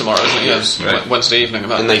 that is tomorrow, isn't it? Yes, right. Wednesday evening.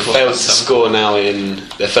 And they failed to score now in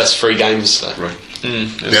their first 3 games. So. Right. They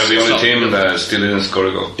are the only team that still didn't score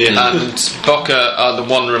a goal. Yeah. And Boca are the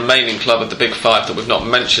one remaining club of the Big Five that we've not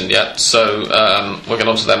mentioned yet, so we'll get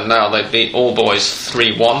on to them now. They beat All Boys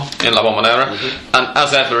 3-1 in La Bombonera, and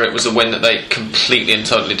as ever it was a win that they completely and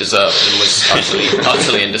totally deserved and was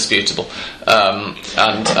utterly indisputable.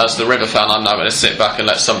 And as the River fan, I'm now going to sit back and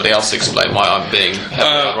let somebody else explain why I'm being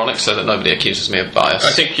heavily ironic so that nobody accuses me of bias.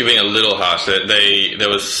 I think you're being a little harsh. It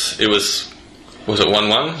was it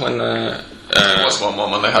 1-1 when... it was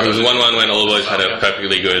 1-1 when they had it was 1-1 when All Boys had a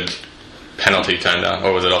perfectly good penalty turned down,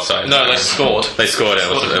 or was it offside? No, they scored. They scored. It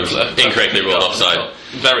was incorrectly ruled offside.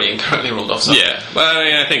 Very incorrectly ruled offside. Yeah,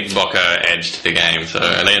 well, I think Boca edged the game, so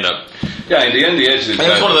and they end up. Yeah, in the end, they edged it. It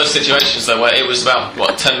was one of those situations though where it was about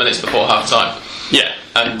 10 minutes before half time. Yeah,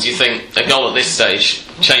 and you think a goal at this stage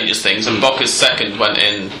changes things, and Boca's second went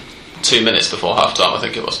in 2 minutes before half time, I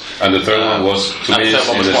think it was. And the third one was 2 minutes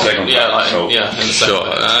in the second. In the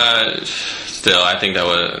second. Sure. Still, I think they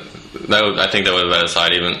were the better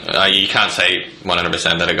side. Even you can't say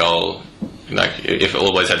 100% that a goal, like if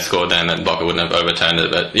All Boys had scored then Boca wouldn't have overturned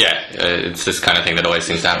it. But yeah, it's this kind of thing that always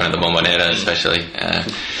seems to happen at the Bombonera, especially.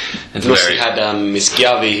 It's very had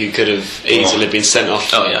Mischiavi, who could have easily been sent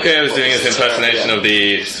off. Oh yeah, he was doing his impersonation of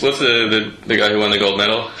what's the guy who won the gold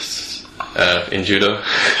medal in judo.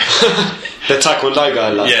 The Taekwondo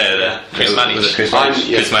guy, Chris Manic. Chris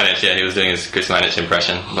Manic, he was doing his Chris Manic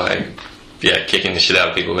impression by kicking the shit out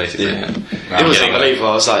of people, basically. It was unbelievable.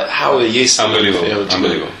 I was like, how are you still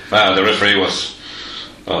unbelievable. The referee was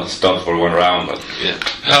stopped for 1 round, but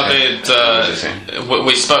how did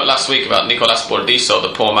we spoke last week about Nicolas Bordiso,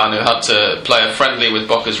 the poor man who had to play a friendly with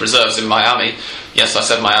Boca's reserves in Miami. Yes, I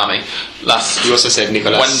said Miami. You also said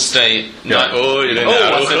Nicolas. Wednesday night. Oh, you didn't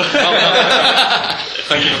know.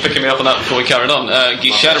 Thank you for picking me up on that before we carried on.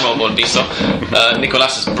 Guillermo Bordiso,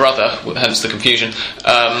 Nicolas's brother, hence the confusion,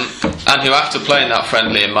 and who, after playing that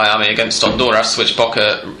friendly in Miami against Honduras, which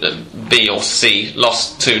Boca B or C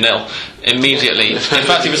lost 2-0, immediately. In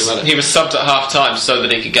fact, he was subbed at half time so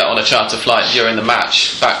that he could get on a charter flight during the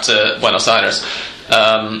match back to Buenos Aires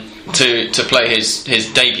to play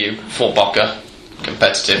his debut for Boca,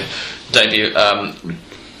 competitive debut,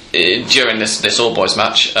 during this All Boys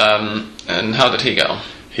match. And how did he get on?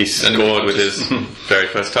 He scored with his very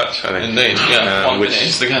first touch, I think. Indeed, 1 minute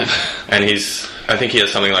into the game. And I think he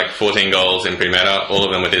has something like 14 goals in Primera, all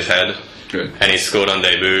of them with his head. Good. And he scored on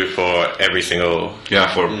debut for every single...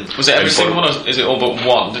 Was it every single one, or is it all but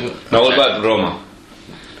one? No, all but Roma.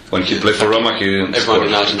 When he played for Roma, he didn't score.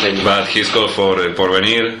 But he scored for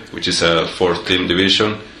Porvenir, which is a 4th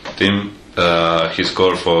division team. He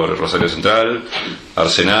scored for Rosario Central,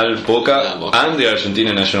 Arsenal, Boca, and the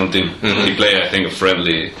Argentina national team. He played, I think, a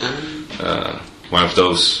friendly, one of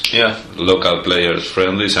those local players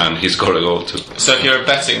friendlies, and he scored a goal too. So if you're a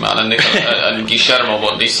betting man and Guillermo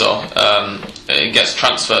Bordiso gets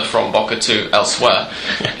transferred from Boca to elsewhere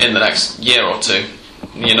in the next year or two,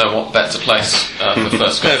 you know what bet to place for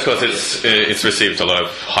first goal. Of course, it's received a lot of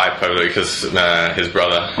hype probably because his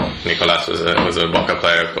brother Nicolas was a Boca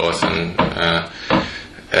player, of course, and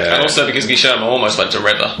also because Guillermo almost went to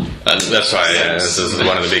River, and that's right. Yeah, this is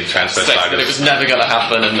one of the big transfer sagas. It was never going to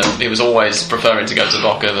happen, and he was always preferring to go to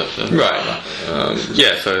Boca. Right.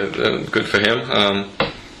 So good for him.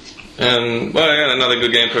 Another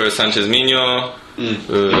good game for Sanchez Minho, who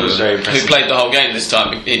played the whole game this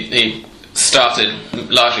time. He started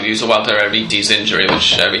largely due to Walter Erviti's injury,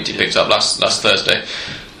 which Erviti picked up last Thursday.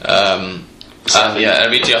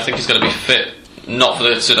 Erviti, I think, is going to be fit, not for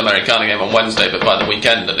the Sudamericana game on Wednesday, but by the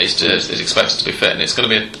weekend at least is expected to be fit, and it's going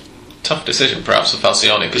to be a tough decision perhaps for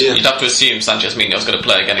Falcioni, because you'd have to assume Sanchez Minho is going to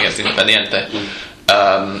play again against Independiente.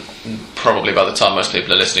 Probably by the time most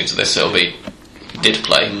people are listening to this, did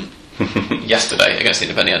play yesterday against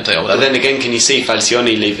Independiente or whatever. But then again, can you see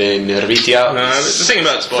Falcioni leaving Erviti out? The thing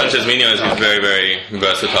about Sanchez Minho is he's very, very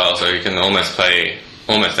versatile, so he can almost play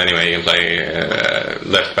anyway. You can play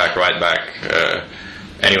left back, right back,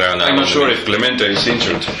 anywhere on that. I'm not sure if Clemente is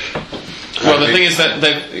injured. Well, the thing is that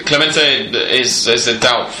Clemente is a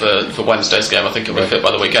doubt for Wednesday's game. I think he'll be fit by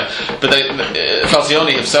the weekend. But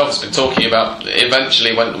Falcioni himself has been talking about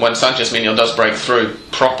eventually when Sanchez Minho does break through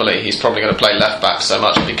properly, he's probably going to play left back so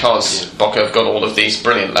much because Boca have got all of these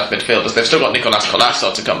brilliant left midfielders. They've still got Nicolas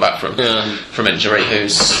Colasso to come back from injury,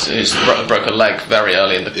 who's broke a leg very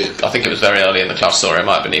early in the. I think it was very early in the Clausura. It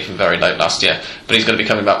might have been even very late last year. But he's going to be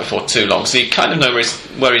coming back before too long. So you kind of know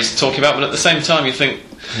where he's talking about, but at the same time you think.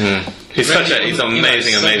 He's an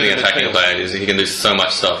amazing attacking player. He can do so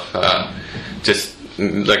much stuff.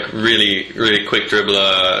 like really, really quick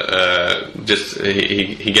dribbler. Just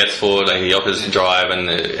he gets forward, like he offers drive, and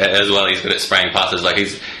as well he's good at spraying passes. Like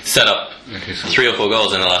he's set up 3 or 4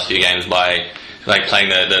 goals in the last few games by like playing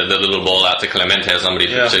the little ball out to Clemente or somebody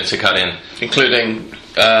to cut in, including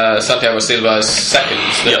Santiago Silva's second,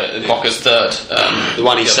 Boca's third. The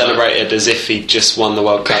one he celebrated as if he just won the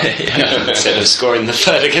World Cup instead of scoring the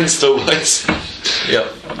third against All Boys.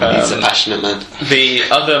 Yep. He's a passionate man. The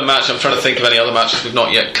other match, I'm trying to think of any other matches we've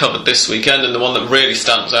not yet covered this weekend, and the one that really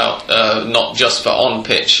stands out, not just for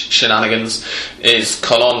on-pitch shenanigans, is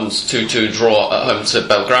Colón's 2-2 draw at home to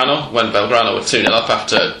Belgrano, when Belgrano were 2-0 up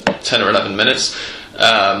after 10 or 11 minutes.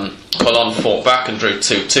 Colón fought back and drew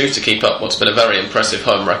 2-2 to keep up what's been a very impressive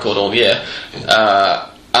home record all year.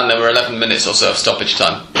 And there were 11 minutes or so of stoppage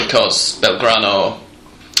time, because Belgrano...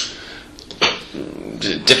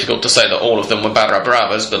 difficult to say that all of them were Barra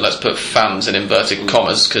Bravas, but let's put fans in inverted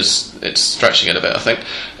commas because it's stretching it a bit, I think.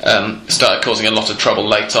 Started causing a lot of trouble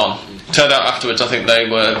late on. Turned out afterwards, I think they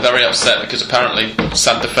were very upset because apparently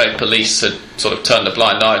Santa Fe police had sort of turned a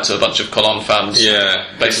blind eye to a bunch of Colón fans. Yeah,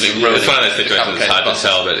 basically it's one of those situations that's hard to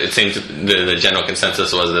tell, but it seemed the general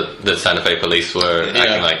consensus was that the Santa Fe police were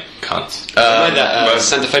acting like cunts. I know that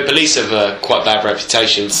Santa Fe police have a quite bad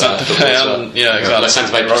reputation. Santa Fe, exactly.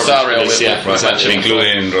 Santa Fe Rosario, police,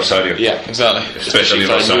 including Rosario. Yeah, exactly. Especially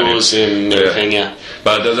Rosario. And everything, yeah.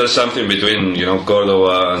 But there's something between,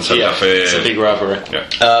 Córdoba and Santa Fe. It's a big rivalry.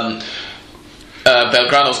 Yeah.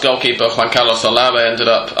 Belgrano's goalkeeper Juan Carlos Olave ended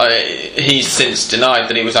up. He's since denied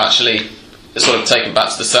that he was actually sort of taken back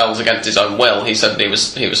to the cells against his own will. He said he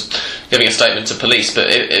was giving a statement to police, but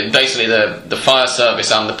basically the fire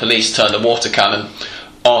service and the police turned a water cannon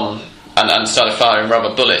on and started firing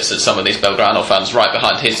rubber bullets at some of these Belgrano fans right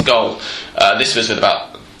behind his goal. This was with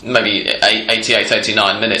about maybe 88,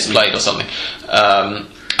 89 minutes played or something.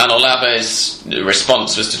 And Olave's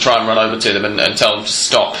response was to try and run over to them and tell them to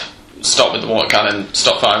stop with the water cannon,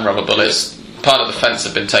 stop firing rubber bullets. Part of the fence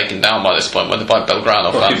had been taken down by this point, whether by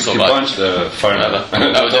Belgrano fans or by... He punched the fireman.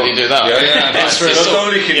 Oh, did he do that? Yeah. Not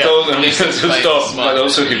only he told them to stop, but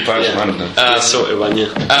also he punched one of them. Sort of one,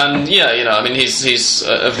 yeah. And he's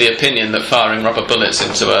of the opinion that firing rubber bullets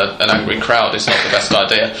into an angry crowd is not the best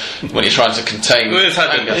idea when you're trying to contain... Well, the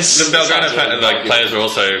Belgrano players were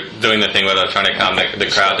also doing the thing where they're trying to calm the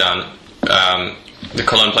crowd down. The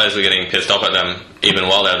Colón players were getting pissed off at them even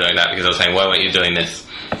while they were doing that, because they were saying, why weren't you doing this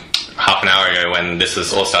half an hour ago when this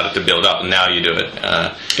has all started to build up and now you do it?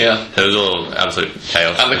 So it was all absolute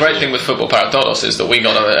chaos. And the great thing with Football Paradoros is that we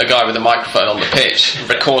got a guy with a microphone on the pitch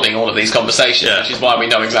recording all of these conversations, which is why we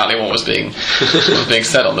know exactly what was being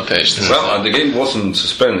said on the pitch. Well, and the game wasn't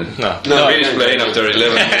suspended. No, finished playing after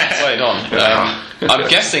 11 minutes. Played on.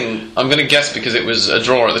 I'm going to guess because it was a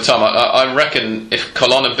draw at the time. I reckon if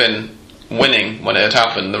Colón had been winning when it had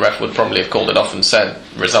happened, the ref would probably have called it off and said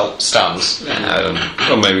result stands. I don't know.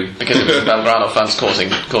 Well, maybe because it was the Belgrano fans causing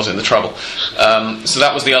the trouble. So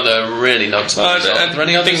that was the other really noticeable result.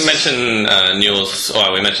 I think we mentioned Newell's.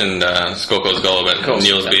 Well, we mentioned Skoko's goal, but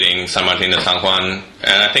Newell's beating San Martín de San Juan.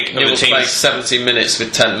 And I think Newell's played 70 minutes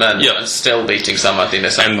with 10 men and still beating San Martín de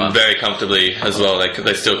San Juan. And very comfortably as well.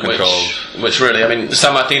 They still controlled. Which really,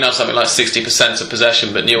 San Martín had something like 60% of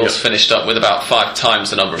possession, but Newell's finished up with about 5 times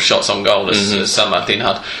the number of shots on goal as San Martín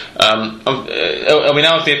had. Are we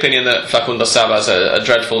now of the opinion that Facundo Saba's a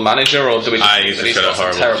dreadful manager, or do we just he's got a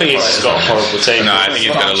horrible... I think he's got a horrible team. No, I think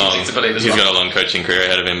he's got a long coaching career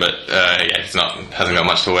ahead of him, but hasn't got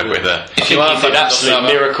much to work with there. He did absolute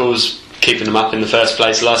miracles keeping them up in the first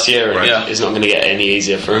place last year, and it's not going to get any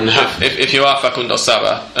easier for him now. If you are Facundo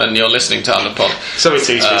Saba and you're listening to Underpod, so he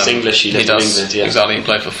speaks English. He does in England, exactly. He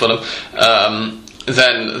played for Fulham.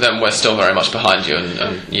 Then we're still very much behind you,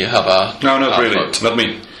 and you have our not really, vote. Not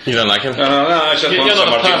me. You don't like him? No. I just want San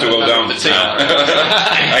Martín to go down.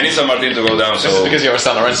 I need San Martín to go down. So because you're a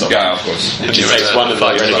San Lorenzo. Yeah, of course. It's one of the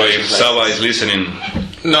if Saba is listening.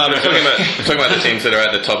 No, I'm talking about the teams that are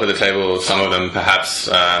at the top of the table. Some of them perhaps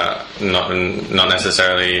not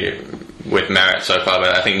necessarily with merit so far,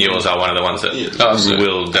 but I think Newell's are one of the ones that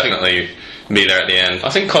will definitely be there at the end. I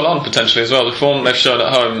think Colón potentially as well. The form they've shown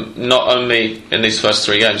at home, not only in these first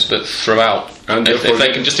 3 games, but throughout. And if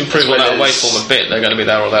they can just improve on that away form a bit, they're going to be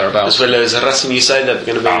there or thereabouts. As well as Racing, you say they're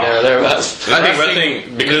going to be there or thereabouts. I think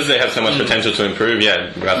Racing, because they have so much potential to improve,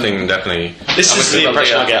 Racing definitely... This is the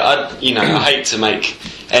impression I get. I hate to make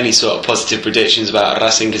any sort of positive predictions about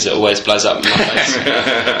Racing because it always blows up in my face.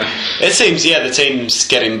 It seems, the team's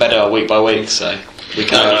getting better week by week, so...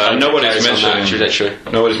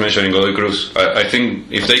 Nobody's mentioning Godoy Cruz. I think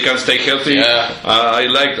if they can stay healthy, I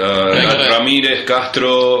like Ramirez,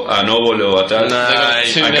 Castro, Óbolo, and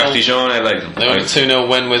Castillon. I like them. They got a 2-0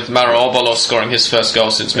 win with Mauro Óbolo scoring his first goal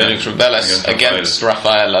since moving from Vélez against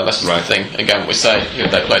Rafaela. That's the thing. Again, we say who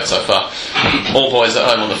they played so far. All Boys at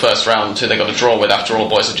home on the first round, who they got a draw with after All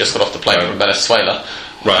Boys had just got off the plane from Venezuela.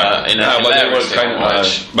 Right. But they were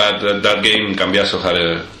but that game, Cambiaso had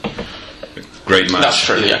a great match. That's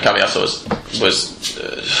true. Yeah, Cambiaso was.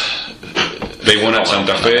 They won at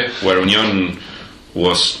Santa Fe, where Union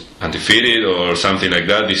was undefeated or something like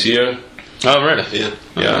that this year. Oh, really?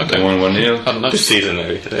 Yeah. They won 1-0. I don't know. This season,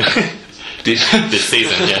 maybe. This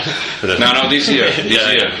season, yeah. No, this year. In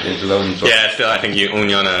 2012. Yeah, still, I think Union.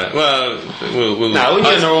 Union are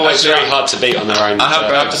always very hard to beat on their own. I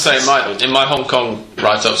have to say, in my Hong Kong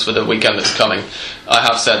write-ups for the weekend that's coming, I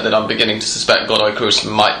have said that I'm beginning to suspect Godoy Cruz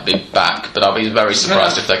might be back, but I'll be very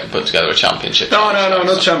surprised if they can put together a championship. No,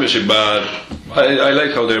 not championship, but I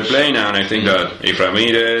like how they're playing, and I think that if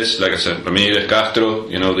Ramirez, like I said, Castro,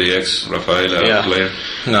 the ex-Rafaela player.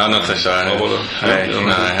 No, I'm not so sure.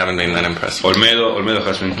 I haven't been that impressed. Olmedo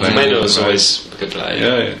has been playing. Olmedo is always a good player.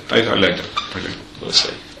 Yeah, I like that. We'll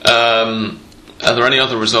see. Are there any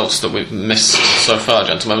other results that we've missed so far,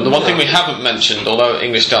 gentlemen? The one thing we haven't mentioned, although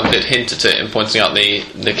English Dan did hint at it in pointing out the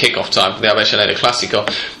kick-off time for the Avellaneda Clásico,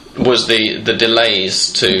 was the delays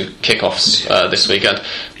to kick-offs this weekend,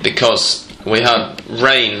 because we had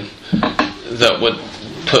rain that would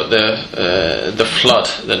put the flood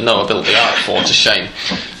that Noah built the ark for to shame.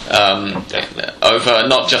 Over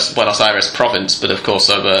not just Buenos Aires province, but of course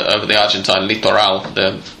over the Argentine litoral,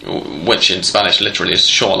 which in Spanish literally is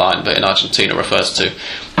shoreline, but in Argentina refers to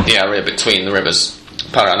the area between the rivers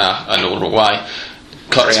Paraná and Uruguay.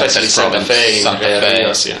 Corrientes province, Santa Fe,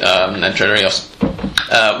 Entre Rios,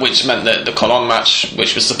 which meant that the Colón match,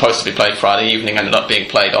 which was supposed to be played Friday evening, ended up being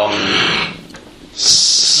played on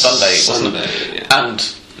Sunday, wasn't it? Yeah.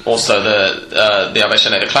 And also the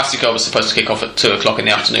Avellaneda Clásico was supposed to kick off at 2:00 in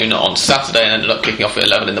the afternoon on Saturday and ended up kicking off at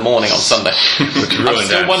 11 in the morning on Sunday. I'm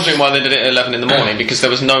still wondering why they did it at 11 in the morning, because there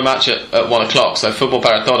was no match at 1:00, so Football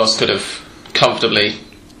Para Todos could have comfortably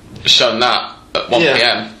shown that at 1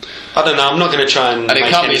 p.m. I don't know, I'm not going to try and it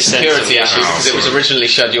can't be a security issue because it was originally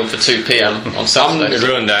scheduled for 2 p.m. on Saturday. It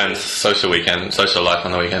ruined Dan's social life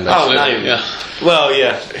on the weekend. Absolutely. Oh, no. Yeah. Well,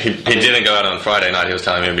 yeah. He didn't go out on Friday night, he was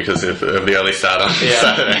telling me, because of the early start on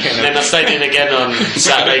Saturday. And then I stayed in again on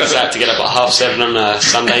Saturday because I had to get up at 7:30 on a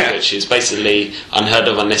Sunday, which is basically unheard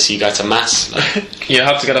of unless you go to Mass. You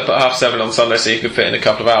have to get up at 7:30 on Sunday so you could fit in a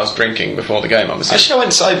couple of hours drinking before the game, obviously. Actually, I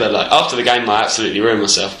went sober. After the game, I absolutely ruined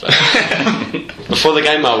myself. But before the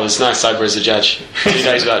game, I was sober as a judge. 2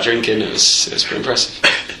 days without drinking, it was pretty impressive.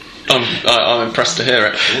 I'm impressed to hear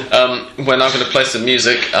it. We're now going to play some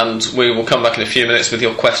music, and we will come back in a few minutes with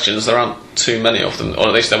your questions. There aren't too many of them, or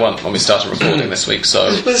at least there weren't when we started recording this week.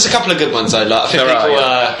 So there's a couple of good ones though. I think people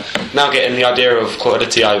are now getting the idea of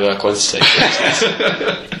quality over quantity.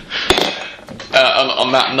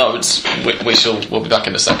 On that note, we'll be back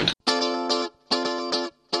in a second.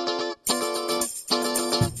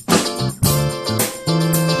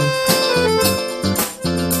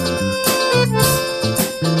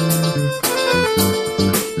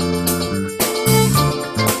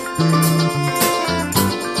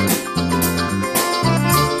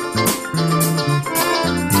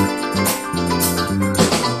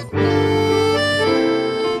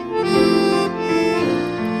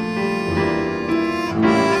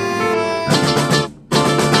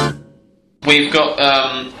 We've got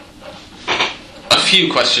a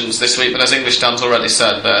few questions this week, but as English Dan's already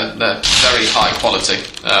said, they're very high quality.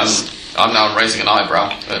 I'm now raising an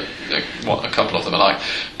eyebrow at what a couple of them are like.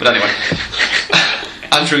 But anyway,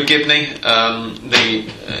 Andrew Gibney,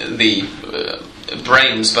 the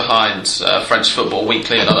brains behind French Football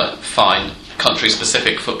Weekly, another fine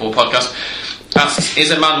country-specific football podcast, asks,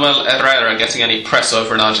 is Emmanuel Herrera getting any press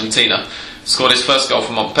over in Argentina? Scored his first goal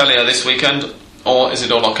for Montpellier this weekend, or is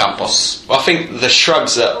it all Ocampos? Well, I think the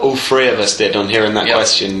shrugs that all three of us did on hearing that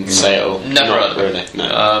question say it all. Never heard of it.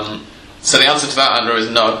 No. So the answer to that, Andrew, is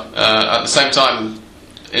no. At the same time,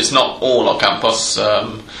 it's not all Ocampos.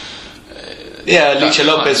 Lucha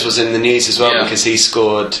Lopez was in the news as well because he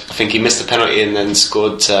scored. I think he missed a penalty and then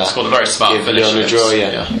scored a very smart finish on the draw.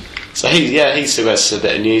 So he still gets a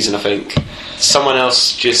bit of news, and I think someone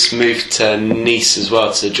else just moved to Nice as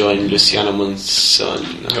well to join Luciano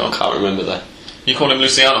Monson. I can't remember that. You call him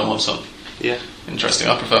Luciano Monson? Yeah. Interesting.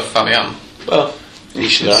 I prefer Fabian. Well, you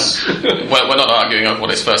should learn. We're not arguing over what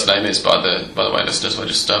his first name is, by the way, listeners. We're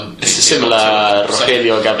just it's a similar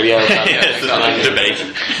Rogelio Gabriel debate.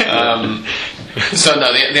 So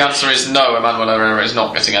no, the answer is no. Emmanuel Herrera is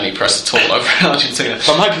not getting any press at all over Argentina.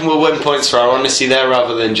 I'm hoping we'll win points for our honesty there,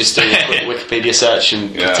 rather than just doing a quick Wikipedia search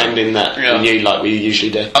and pretending that we knew like we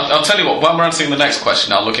usually do. I'll tell you what. When we're answering the next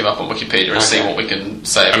question, I'll look him up on Wikipedia and see what we can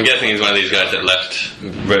say. I'm guessing he's one of these guys that left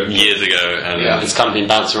years ago, and it's kind of been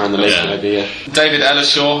bounced around the league maybe. Yeah. David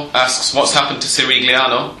Ellershaw asks, "What's happened to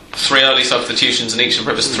Sirigliano? 3 early substitutions in each of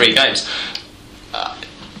River's 3 games."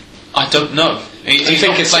 I don't know. Do you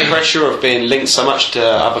think it's the pressure of being linked so much to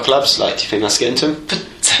other clubs? Like, do you think that's getting to him?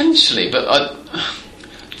 Potentially, but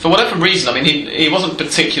for whatever reason, I mean, he wasn't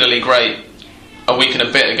particularly great a week and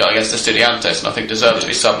a bit ago against Estudiantes, and I think deserved to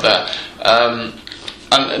be subbed there.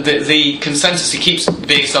 And the consensus, he keeps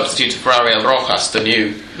being substituted for Ariel Rojas, the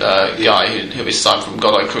new guy who is signed from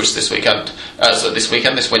Godoy Cruz this winter,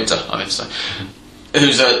 I mean to say.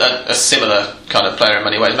 Who's a similar kind of player in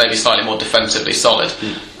many ways, maybe slightly more defensively solid.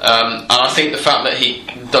 And I think the fact that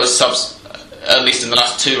those subs, at least in the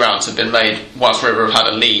last 2 rounds, have been made whilst River have had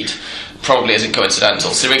a lead, probably isn't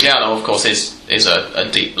coincidental. Sirigliano, of course, is a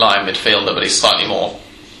deep line midfielder, but he's slightly more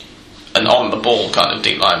an on-the-ball kind of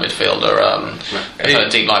deep line midfielder, a kind of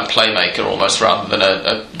deep line playmaker almost, rather than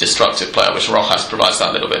a destructive player, which Rojas provides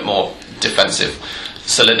that little bit more defensive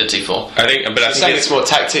solidity for. I think it's more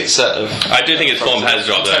tactics. I do think his form has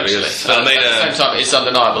dropped there, because Almeida, at the same time, it's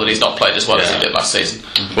undeniable that he's not played as well as he did last season.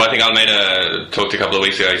 Well, I think Almeida talked a couple of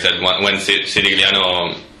weeks ago. He said when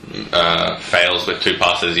Sirigliano fails with 2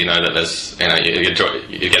 passes, you know that there's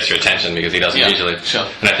it gets your attention, because he doesn't usually. Sure.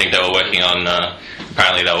 And I think they were working on.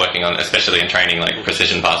 Apparently, they're working on, especially in training, like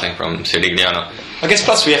precision passing from Sirigliano. I guess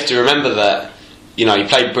plus we have to remember that. He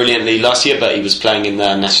played brilliantly last year, but he was playing in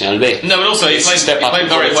the National B. No, but also he played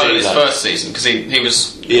very well in his first season, because he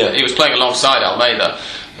was playing alongside Almeida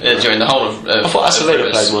during the whole of. I thought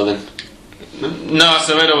Acevedo played more than. No,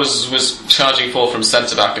 Acevedo was charging forward from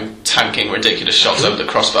centre back and tanking ridiculous shots over the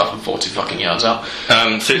crossbar from 40 fucking yards out.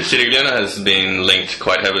 Sirigliano has been linked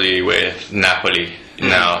quite heavily with Napoli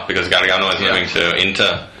now, because Gargano is moving to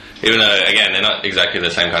Inter. Even though, again, they're not exactly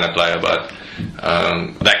the same kind of player, but.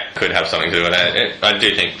 That could have something to do with it. I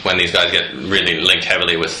do think when these guys get really linked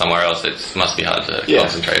heavily with somewhere else, it must be hard to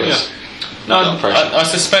concentrate. No, I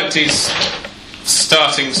suspect he's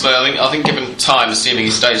starting slowly. I think given time, assuming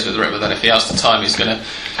he stays with River, then if he has the time, he's going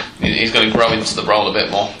to grow into the role a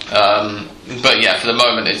bit more. But yeah, for the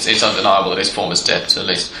moment, it's undeniable that his form has dipped, at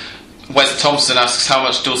least. Wes Thompson asks, how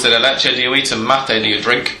much dulce de leche do you eat and mate do you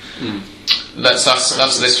drink? Let's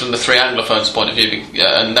answer this from the 3 Anglophones' point of view,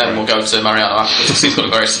 and then we'll go to Mariano afterwards, because he's got a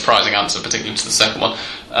very surprising answer, particularly to the second one.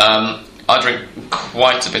 I drink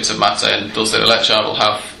quite a bit of mate and dulce de leche. I will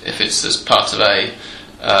have, if it's as part of a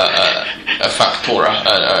factura,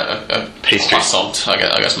 a pastry. Croissant,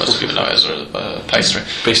 I guess most people know it as a pastry.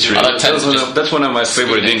 Pastry. That's one of my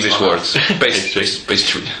favorite English words.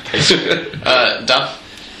 Pastry. Dan?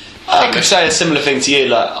 I could say a similar thing to you.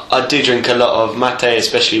 Like, I do drink a lot of mate,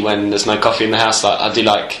 especially when there's no coffee in the house. Like, I do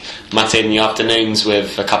like mate in the afternoons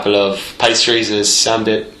with a couple of pastries, as Sam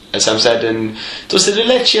said, and dulce de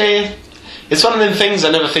leche. It's one of them things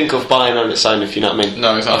I never think of buying on its own, if you know what I mean.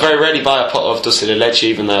 No, exactly. I very rarely buy a pot of dulce de leche,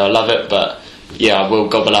 even though I love it. But yeah, I will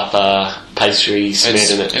gobble up a pastry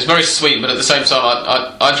smeared in it. It's very sweet, but at the same time,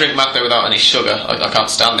 I drink mate without any sugar. I can't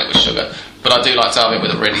stand it with sugar, but I do like to have it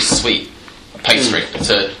with a really sweet pastry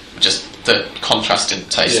to just the contrast in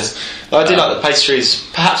taste. Yeah. I do like the pastries,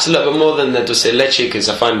 perhaps a little bit more than the dulce de leche, because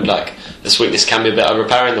I find like the sweetness can be a bit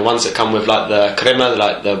overpowering. The ones that come with like the crema,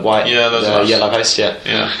 like the white, the yellow paste,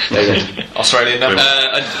 Australian.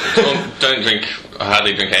 I don't drink. I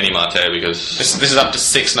hardly drink any mate, because this is up to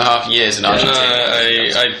 6.5 years in Argentina.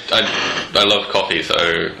 I love coffee, so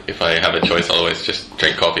if I have a choice, I'll always just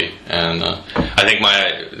drink coffee. And I think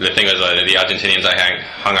the thing was the Argentinians I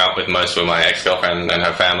hung out with most were my ex-girlfriend and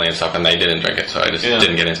her family and stuff, and they didn't drink it, so I just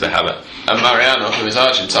didn't get into the habit. And Mariano, who is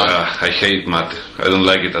Argentine. I hate mate. I don't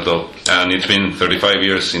like it at all. And it's been 35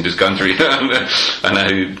 years in this country, and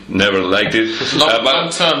I never liked it.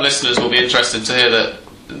 Long-term listeners will be interested to hear that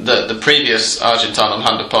the previous Argentine on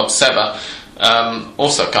Hand of Pod, Seba,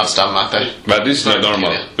 also can't stand mate. But this is not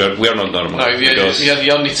normal. We are not normal. No, you're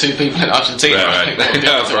the only 2 people in Argentina. Yeah, right. I think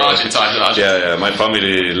the others are Argentines in Argentina. Yeah, my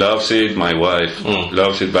family loves it, my wife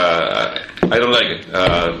loves it, but I don't like it.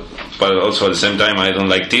 But also at the same time, I don't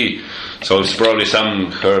like tea. So it's probably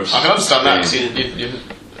some herbs. I can understand that, because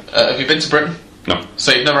have you been to Britain? No.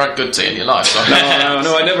 So you've never had good tea in your life? So.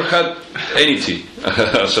 No, I never had any tea.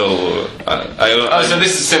 So so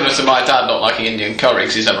this is similar to my dad not liking Indian curry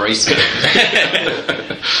because he's never eaten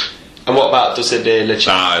it. And what about dulce de leche?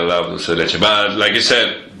 I love dulce de leche, but like you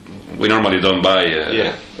said, we normally don't buy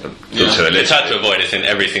dulce de leche. It's hard to avoid. It's in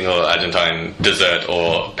every single Argentine dessert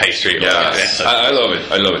or pastry. I love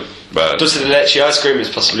it. I love it. But dulce de leche ice cream is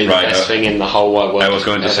possibly the best thing in the whole wide world. I was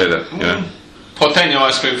going to say that. Yeah. Porteño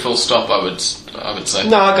ice cream, full stop. I would say.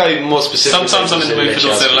 No, I go more specific. Sometimes I'm in the mood for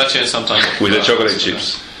dulce de leche, and sometimes with the chocolate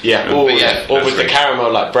chips. Yeah, or with the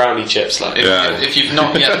caramel like brownie chips. Like if you've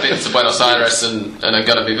not yet been to Buenos Aires and are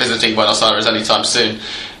going to be visiting Buenos Aires anytime soon,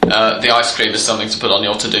 the ice cream is something to put on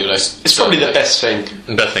your to-do list. It's probably the best thing.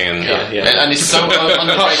 Best thing, and it's so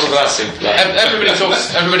underrated.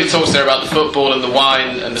 Everybody talks there about the football and the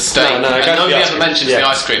wine and the steak. No, nobody ever mentions the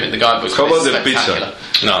ice cream in the guidebook. How about the pizza?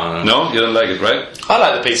 No, you don't like it, right? I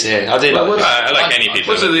like the pizza here. I do like it. I like any pizza.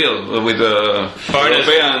 What's the deal with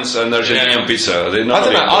Europeans and Argentinian pizza? I don't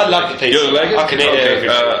know. I love the pizza. You don't like it? I can eat it.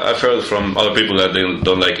 I've heard from other people that they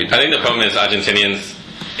don't like it. I think the problem is Argentinians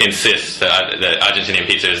insist that Argentinian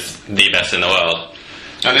pizza is the best in the world.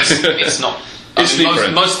 And it's not. It's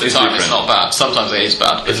different. Most of the time it's not bad. Sometimes it is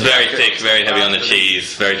bad. It's very thick, very heavy on the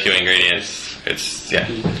cheese, very few ingredients. It's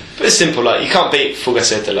But it's simple. Like you can't beat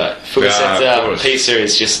Fugaceta. Like Fugaceta pizza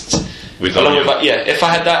is just. If I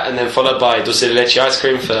had that and then followed by dulce de leche ice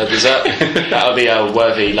cream for dessert, that would be a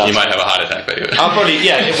worthy last. You might have a heart attack, but it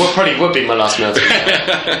probably would be my last meal. It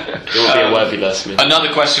would be a worthy last meal.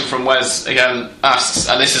 Another question from Wes again asks,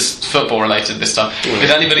 and this is football related this time.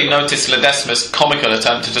 Did anybody notice Ledesma's comical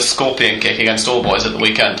attempt at a scorpion kick against All Boys at the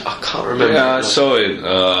weekend? I can't remember. Yeah, I saw it.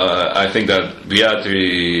 I think that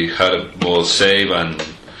Beatri had a ball save and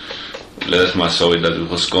Ledesma saw it that it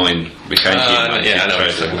was going behind him. I know what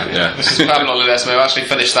you're talking about. Yeah. This is Pablo Ledesma, who actually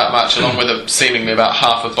finished that match along with seemingly about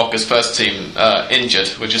half of Boca's first team injured,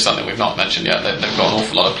 which is something we've not mentioned yet. They've got an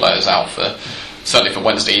awful lot of players out certainly for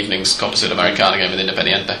Wednesday evening's Copa Sudamericana game with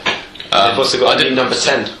Independiente. They've also got a new number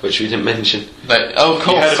 10, which we didn't mention. Of course.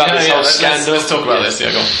 You heard about this whole scandal? Let's talk about this.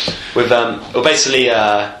 Yeah, go on. With basically.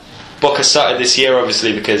 Boca started this year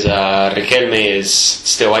obviously because Riquelme is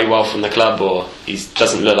still AWOL from the club, or he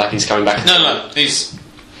doesn't look like he's coming back. No, he's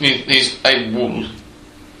AWOL.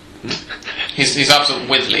 He's absent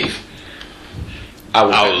with leave.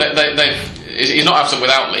 He's not absent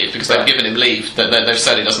without leave because they've given him leave. They've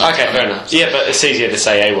said he doesn't. Okay, fair enough. Yeah, but it's easier to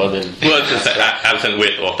say AWOL than. Well, it's absent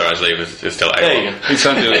with authorised leave is still AWOL. There you go. It's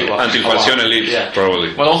until Falcione leaves,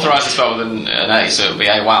 probably. Well, authorised is spelled with an A, so it'll be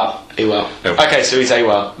AWOL. Okay, so he's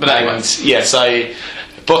AWOL. But anyway. So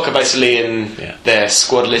Boca basically in their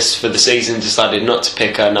squad list for the season decided not to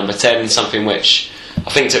pick a number 10, something which I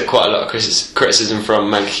think took quite a lot of criticism from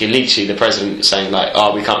Manchielici, the president, saying like,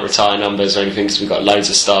 we can't retire numbers or anything because we've got loads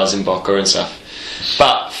of stars in Boca and stuff.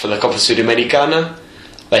 But for the Copa Sudamericana,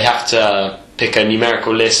 they have to pick a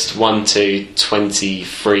numerical list 1 to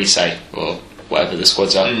 23, say, or whatever the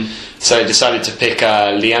squads are. So they decided to pick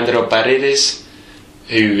Leandro Paredes,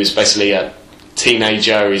 who is basically a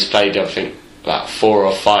teenager who's played, I think, about 4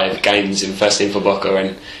 or 5 games in first team for Boca,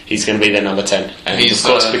 and he's going to be their number 10. And of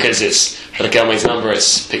course, because it's Riquelme's number,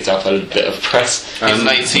 it's picked up a bit of press. He's an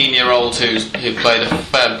 18-year-old who played a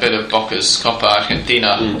fair bit of Boca's Copa Argentina.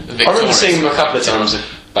 I remember seeing him a couple of times.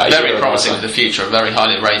 Very promising for the future, very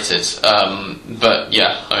highly rated. But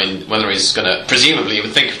yeah, I mean, whether he's going to, presumably, you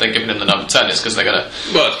would think if they're giving him the number 10, it's because they're going to.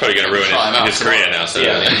 Well, it's probably going to ruin his career now. So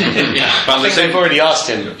yeah. I think they've already asked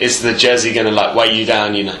him, is the jersey going to weigh you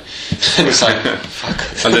down? And it's like, fuck.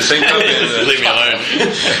 And the same happened. Leave me alone.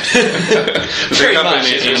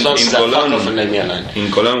 In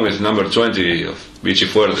Colón with number 20 of Vichy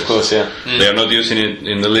Fuertes. Of course, yeah. They are not using it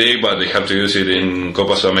in the league, but they have to use it in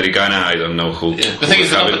Copa Sudamericana. I don't know who. Yeah. The thing is,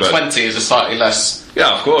 the number 20 is a slightly less.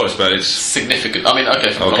 Yeah, of course, but it's significant. I mean,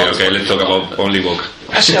 okay. Okay. Let's talk about only Boca.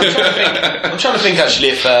 Actually, I'm trying to think. Actually,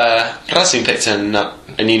 if Racing picked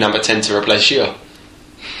a new number 10 to replace Gio.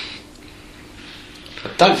 I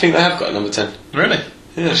don't think they have got a number 10. Really?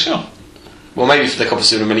 Yeah, sure. Well, maybe for the Copa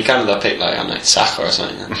Sudamericana they'll pick I don't know, Saka or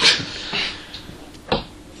something.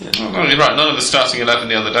 No, you're right. None of the starting 11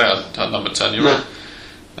 the other day had number 10. You're right.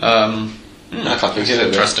 I can't think of it.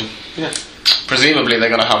 Interesting. Yeah. Presumably they're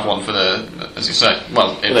going to have one for the, as you say.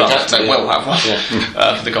 Well, in fact, they will have one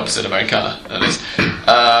for the Copa Sudamericana at least.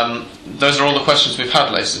 Those are all the questions we've had,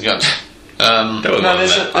 ladies and gents.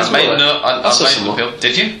 There's more.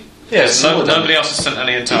 Did you? Yeah. Nobody else has sent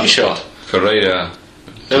any in time. Are you sure? Ferreira.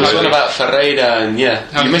 There was one about Ferreira and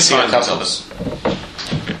you're missing a couple of us.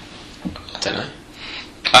 I don't know.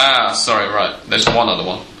 Sorry, right. There's one other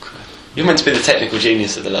one. You're meant to be the technical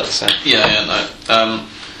genius of the lot, so. No.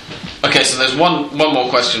 Okay, so there's one more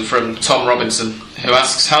question from Tom Robinson, who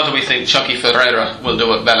asks, how do we think Chucky Ferreira will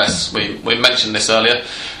do at Vélez? We mentioned this earlier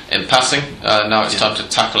in passing. Now it's time to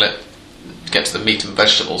tackle it, get to the meat and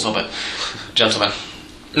vegetables of it. Gentlemen.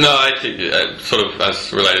 No, I think sort of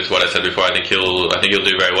as related to what I said before. I think he'll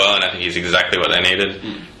do very well, and I think he's exactly what they needed.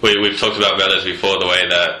 We've talked about Vélez before, the way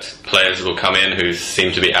that players will come in who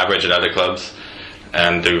seem to be average at other clubs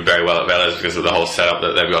and do very well at Vélez because of the whole setup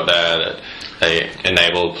that they've got there. That they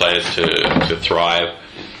enable players to thrive.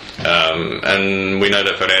 And we know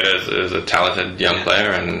that Ferreira is a talented young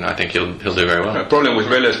player, and I think he'll do very well. The problem with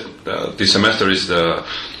Vélez this semester is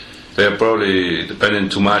they're probably depending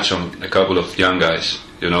too much on a couple of young guys.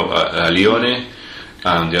 You know, Leone,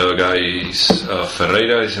 and the other guy is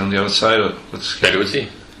Ferreira is on the outside. Peruzzi?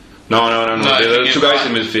 No. There are two guys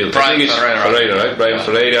in midfield. I think it's Ferreira, right? Brian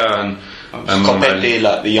Ferreira and Copetti,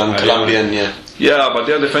 like the young Colombian, yeah. Yeah, but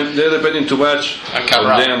they're depending too much And on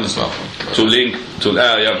Cabral them as well. to link to.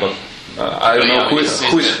 But I don't know who's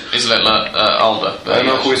a little older. I don't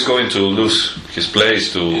know who is going to lose his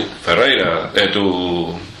place to Ferreira.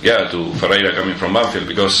 To Ferreira coming from Banfield,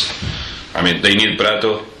 because I mean they need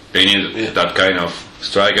Prato, they need that kind of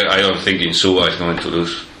striker. I don't think Insua is going to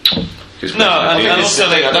lose his place. No, and also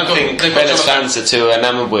I don't think Vélez fans are too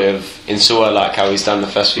enamoured with Insua like how he's done the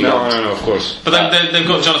first few games. No, of course. But then they've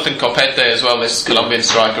got Jonathan Copete as well, this Colombian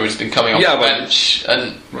striker who's been coming off the bench,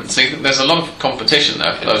 and see, there's a lot of competition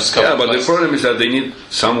there for those couple. Yeah, but the problem is that they need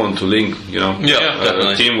someone to link,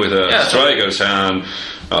 a team with strikers, and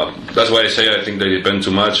that's why I say I think they depend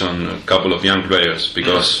too much on a couple of young players,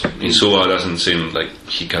 because Insua doesn't seem like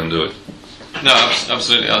he can do it. No,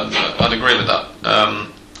 absolutely, I'd agree with that.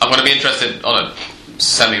 I'm going to be interested on a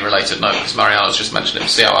semi-related note, because Mariano's just mentioned it,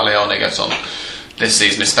 see how Leone gets on this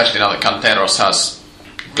season, especially now that Canteros has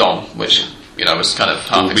gone, which was kind of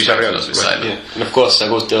half expected, as we say. Yeah. And of course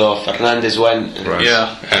Augusto Fernandez went,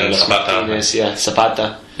 and Zapata.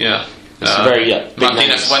 Zapata. Yeah.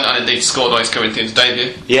 Martinez went and indeed scored on his Corinthians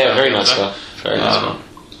debut. Yeah, very nice goal. Very nice goal.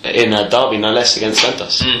 In a derby, no less, against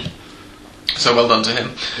Santos. So well done to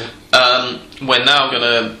him. Yeah. We're now going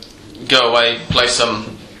to go away, play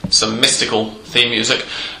some mystical theme music,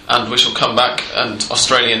 and we shall come back, and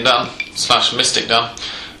Australian Dan / Mystic Dan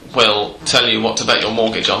will tell you what to bet your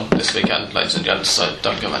mortgage on this weekend, ladies and gents, so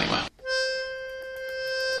don't go anywhere.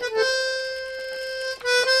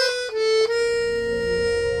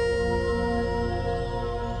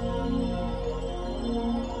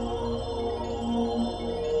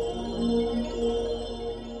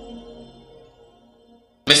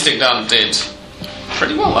 Mystic Dan did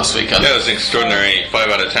pretty well last weekend. Yeah, it was an extraordinary 5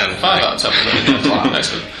 out of 10. 5 out of 10.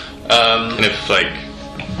 Excellent. And if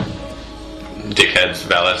dickheads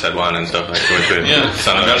Vélez had won and stuff like that.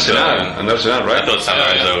 San Lorenzo, right? I thought San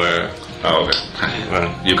Lorenzo were. Oh, okay.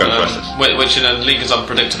 Well, you can trust us. Which in a league as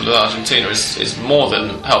unpredictable as Argentina is more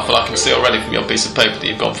than helpful. I can see already from your piece of paper that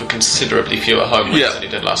you've gone for considerably fewer home wins than you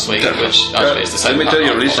did last week, which actually is the same. Let me tell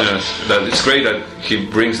your listeners that it's great that he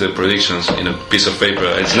brings the predictions in a piece of paper.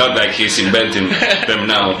 It's not like he's inventing them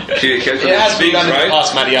now. He has been done in the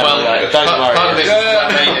past, Mariano. Part of this is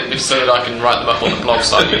I made it so that I can write them up on the blog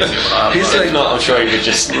site. He's like, I'm sure he would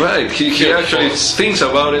just. Right, he actually thinks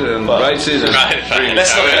about it and writes it.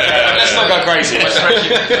 Let's not go crazy. We're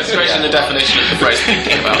stretching the definition of the phrase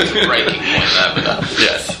thinking about breaking point there, but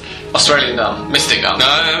yes. Australian Dan, Mystic Dan. No,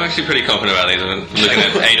 I'm actually pretty confident about these. I'm looking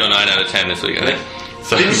at 8 or 9 out of 10 this week, I think.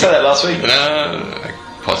 So, didn't you say that last week?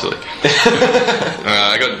 Possibly.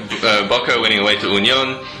 I got Boca winning away to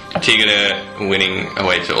Unión, Tigre winning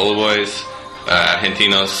away to All Boys,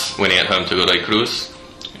 Argentinos winning at home to Godoy Cruz,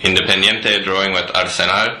 Independiente drawing with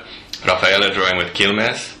Arsenal, Rafaela drawing with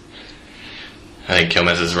Quilmes. I think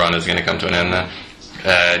Quilmes' run is going to come to an end there.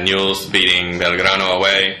 Newell's beating Belgrano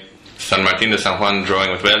away. San Martín de San Juan drawing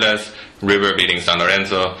with Vélez. River beating San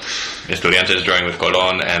Lorenzo. Estudiantes drawing with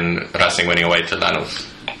Colón. And Racing winning away to Lanús.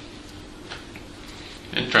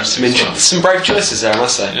 Interesting. Some brave choices there, I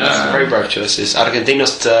must say. Yeah. Some very brave choices.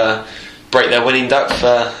 Argentinos to break their winning duck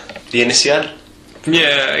for the Inicial.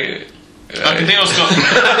 Yeah. Argentinos got.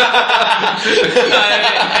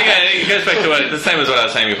 Again, it goes back to the same as what I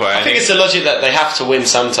was saying before. I think it's the logic that they have to win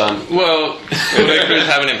sometime. Well, Godoy Cruz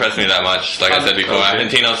haven't impressed me that much. Like I said before,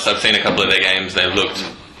 Argentinos, I've seen a couple of their games. They've looked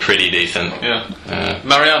pretty decent. Yeah.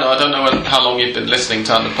 Mariano, I don't know how long you've been listening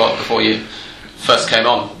to Underpot before you first came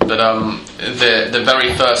on, but the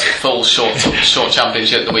very first full short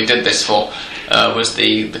championship that we did this for was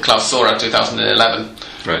the Clausura 2011.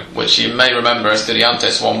 Right. Which you may remember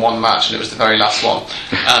Estudiantes won one match and it was the very last one,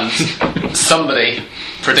 and somebody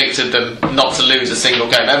predicted them not to lose a single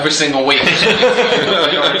game every single week. They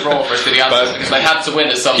got a draw for Estudiantes because they had to win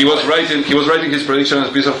at some He point. He was writing his prediction on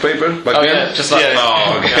a piece of paper back then. Yeah, just like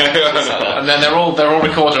and then they're all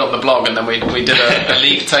recorded on the blog, and then we did a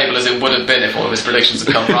league table as it would have been if all of his predictions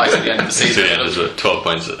had come right at the end of the season. Yeah, there's 12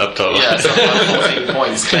 points up top. Yeah, something like 14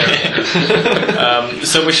 points clear.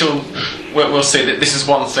 So we'll see that this is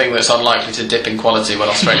one thing that's unlikely to dip in quality when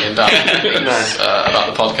Australian Dan thinks about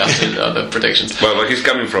the podcast, the predictions. Well, but he's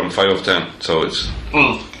coming from 5 of 10, so it's.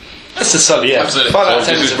 That's a solid, yeah. Absolutely. 5 out of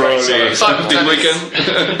 10 this is is a great probably solid. this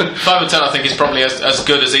weekend. 5 of 10 I think is probably as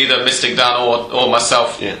good as either Mystic Dan or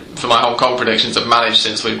myself for my Hong Kong predictions have managed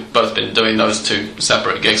since we've both been doing those two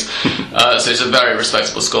separate gigs. So it's a very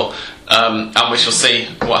respectable score. And we shall see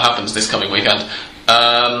what happens this coming weekend.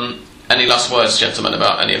 Any last words, gentlemen,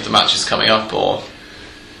 about any of the matches coming up, or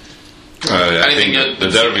I think the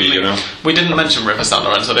derby, you know. We didn't mention River San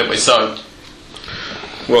Lorenzo, did we? So,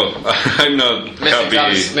 well, I'm not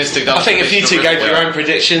happy. Mystic I think if you two gave your own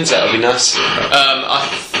predictions, that would be nice. I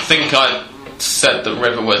think I said that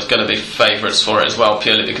River was going to be favourites for it as well,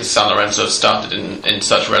 purely because San Lorenzo have started in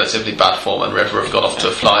such relatively bad form, and River have got off to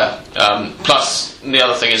a flyer. Plus, the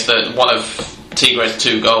other thing is that one of Tigre's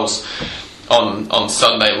 2 goals on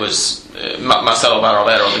Sunday was Marcelo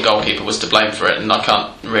Barovero, the goalkeeper, was to blame for it, and I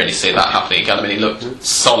can't really see that happening again. I mean, he looked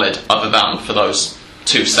solid other than for those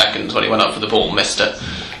 2 seconds when he went up for the ball, missed it.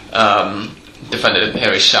 Defender didn't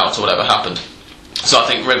hear his shout or whatever happened. So I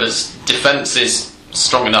think River's defence is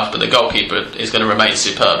strong enough, but the goalkeeper is going to remain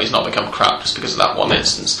superb. He's not become crap just because of that one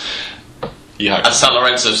instance. Yeah. And San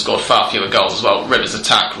Lorenzo have scored far fewer goals as well. River's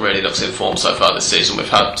attack really looks in form so far this season. We've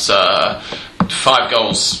had 5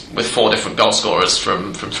 goals with 4 different goal scorers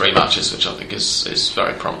from 3 matches, which I think is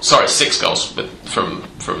very promising. Sorry, 6 goals from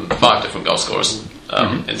 5 different goal scorers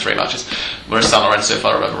in 3 matches. Whereas San Lorenzo, if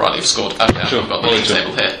I remember rightly, have scored. Okay, I've got the league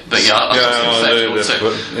table here, but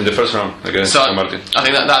in the first round against San Martin. I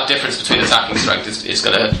think that difference between attacking strength is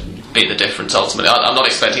going to be the difference ultimately. I'm not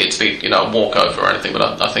expecting it to be a walkover or anything,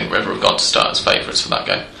 but I think River have got to start as favourites for that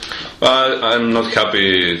game. I'm not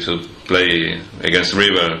happy to play against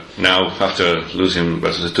River now after losing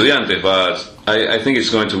versus Estudiantes, but I think it's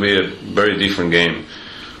going to be a very different game.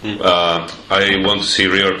 I want to see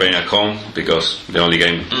River playing at home because the only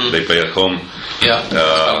game they play at home.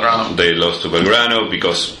 Belgrano. They lost to Belgrano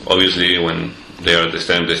because obviously when they are at the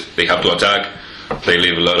stand they have to attack. They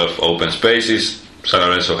leave a lot of open spaces. San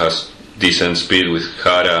Lorenzo has decent speed with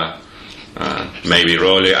Jara, maybe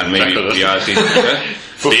Role, and maybe Piatti.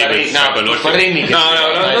 No, not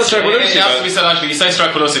Stracolosi. It has to be said actually. You say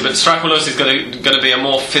Stracolosi, but Stracolosi is going to be a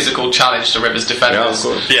more physical challenge to River's defenders. Yeah, of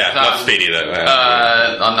course. Yeah, not speedy though.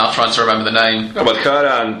 I'm now trying to remember the name. No, but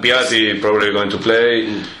Jara and Piatti probably going to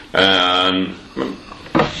play. And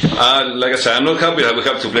like I said, I'm not happy that we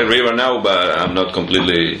have to play River now, but I'm not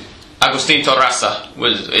completely. Agustin Torrasa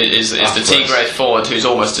is the Tigre forward who's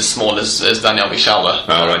almost as small as Daniel Vichalda,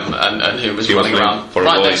 and who was running around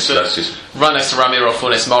right next to Ramiro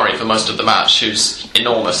Funes Mori for most of the match, who's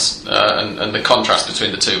enormous, and the contrast between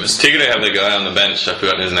the two was. Tigre have the guy on the bench. I've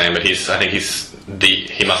forgotten his name, but he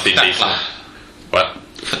must be decent. What?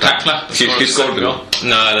 Takla? He's scored the goal.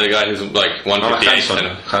 No, the guy who's like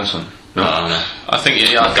 158. Hanson. No. I think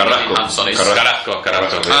Carrasco.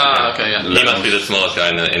 Carrasco. Okay, yeah. He must be the smallest guy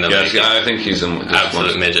in the league. Yeah, I think he's the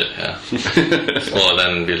absolute midget. Yeah, smaller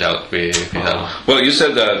than Villalba. Well, you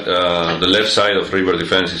said that the left side of River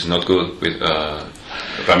defense is not good with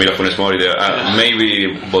Ramiro Funes Mori there.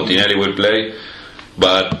 Maybe Bottinelli will play,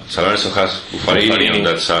 but San Lorenzo has Buffarini on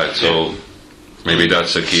that side, so maybe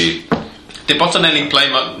that's a key. Did Bottinelli play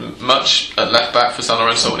much at left back for San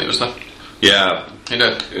Lorenzo when he was there? Yeah. He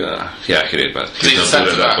did? Yeah, he did, but he's not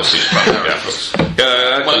good at that position.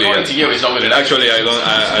 Actually, according to you, he's not good at actually, I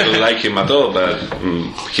don't like him at all, but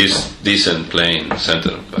he's decent playing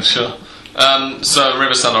centre. Sure. So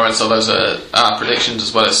River San Lorenzo, those are our predictions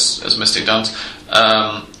as well as Mystic Dan's.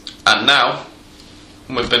 And now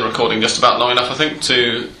we've been recording just about long enough, I think,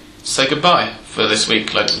 to say goodbye for this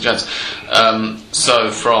week, ladies and gents. So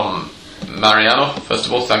from Mariano, first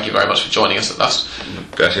of all, thank you very much for joining us at last.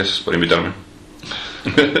 Gracias por invitarme.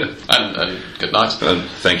 and good night.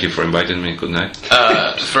 Thank you for inviting me. Good night.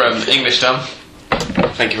 From English Dan.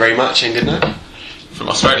 Thank you very much and good night. From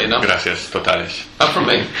Australia now. Gracias totales. And from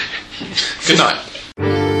me. Good night.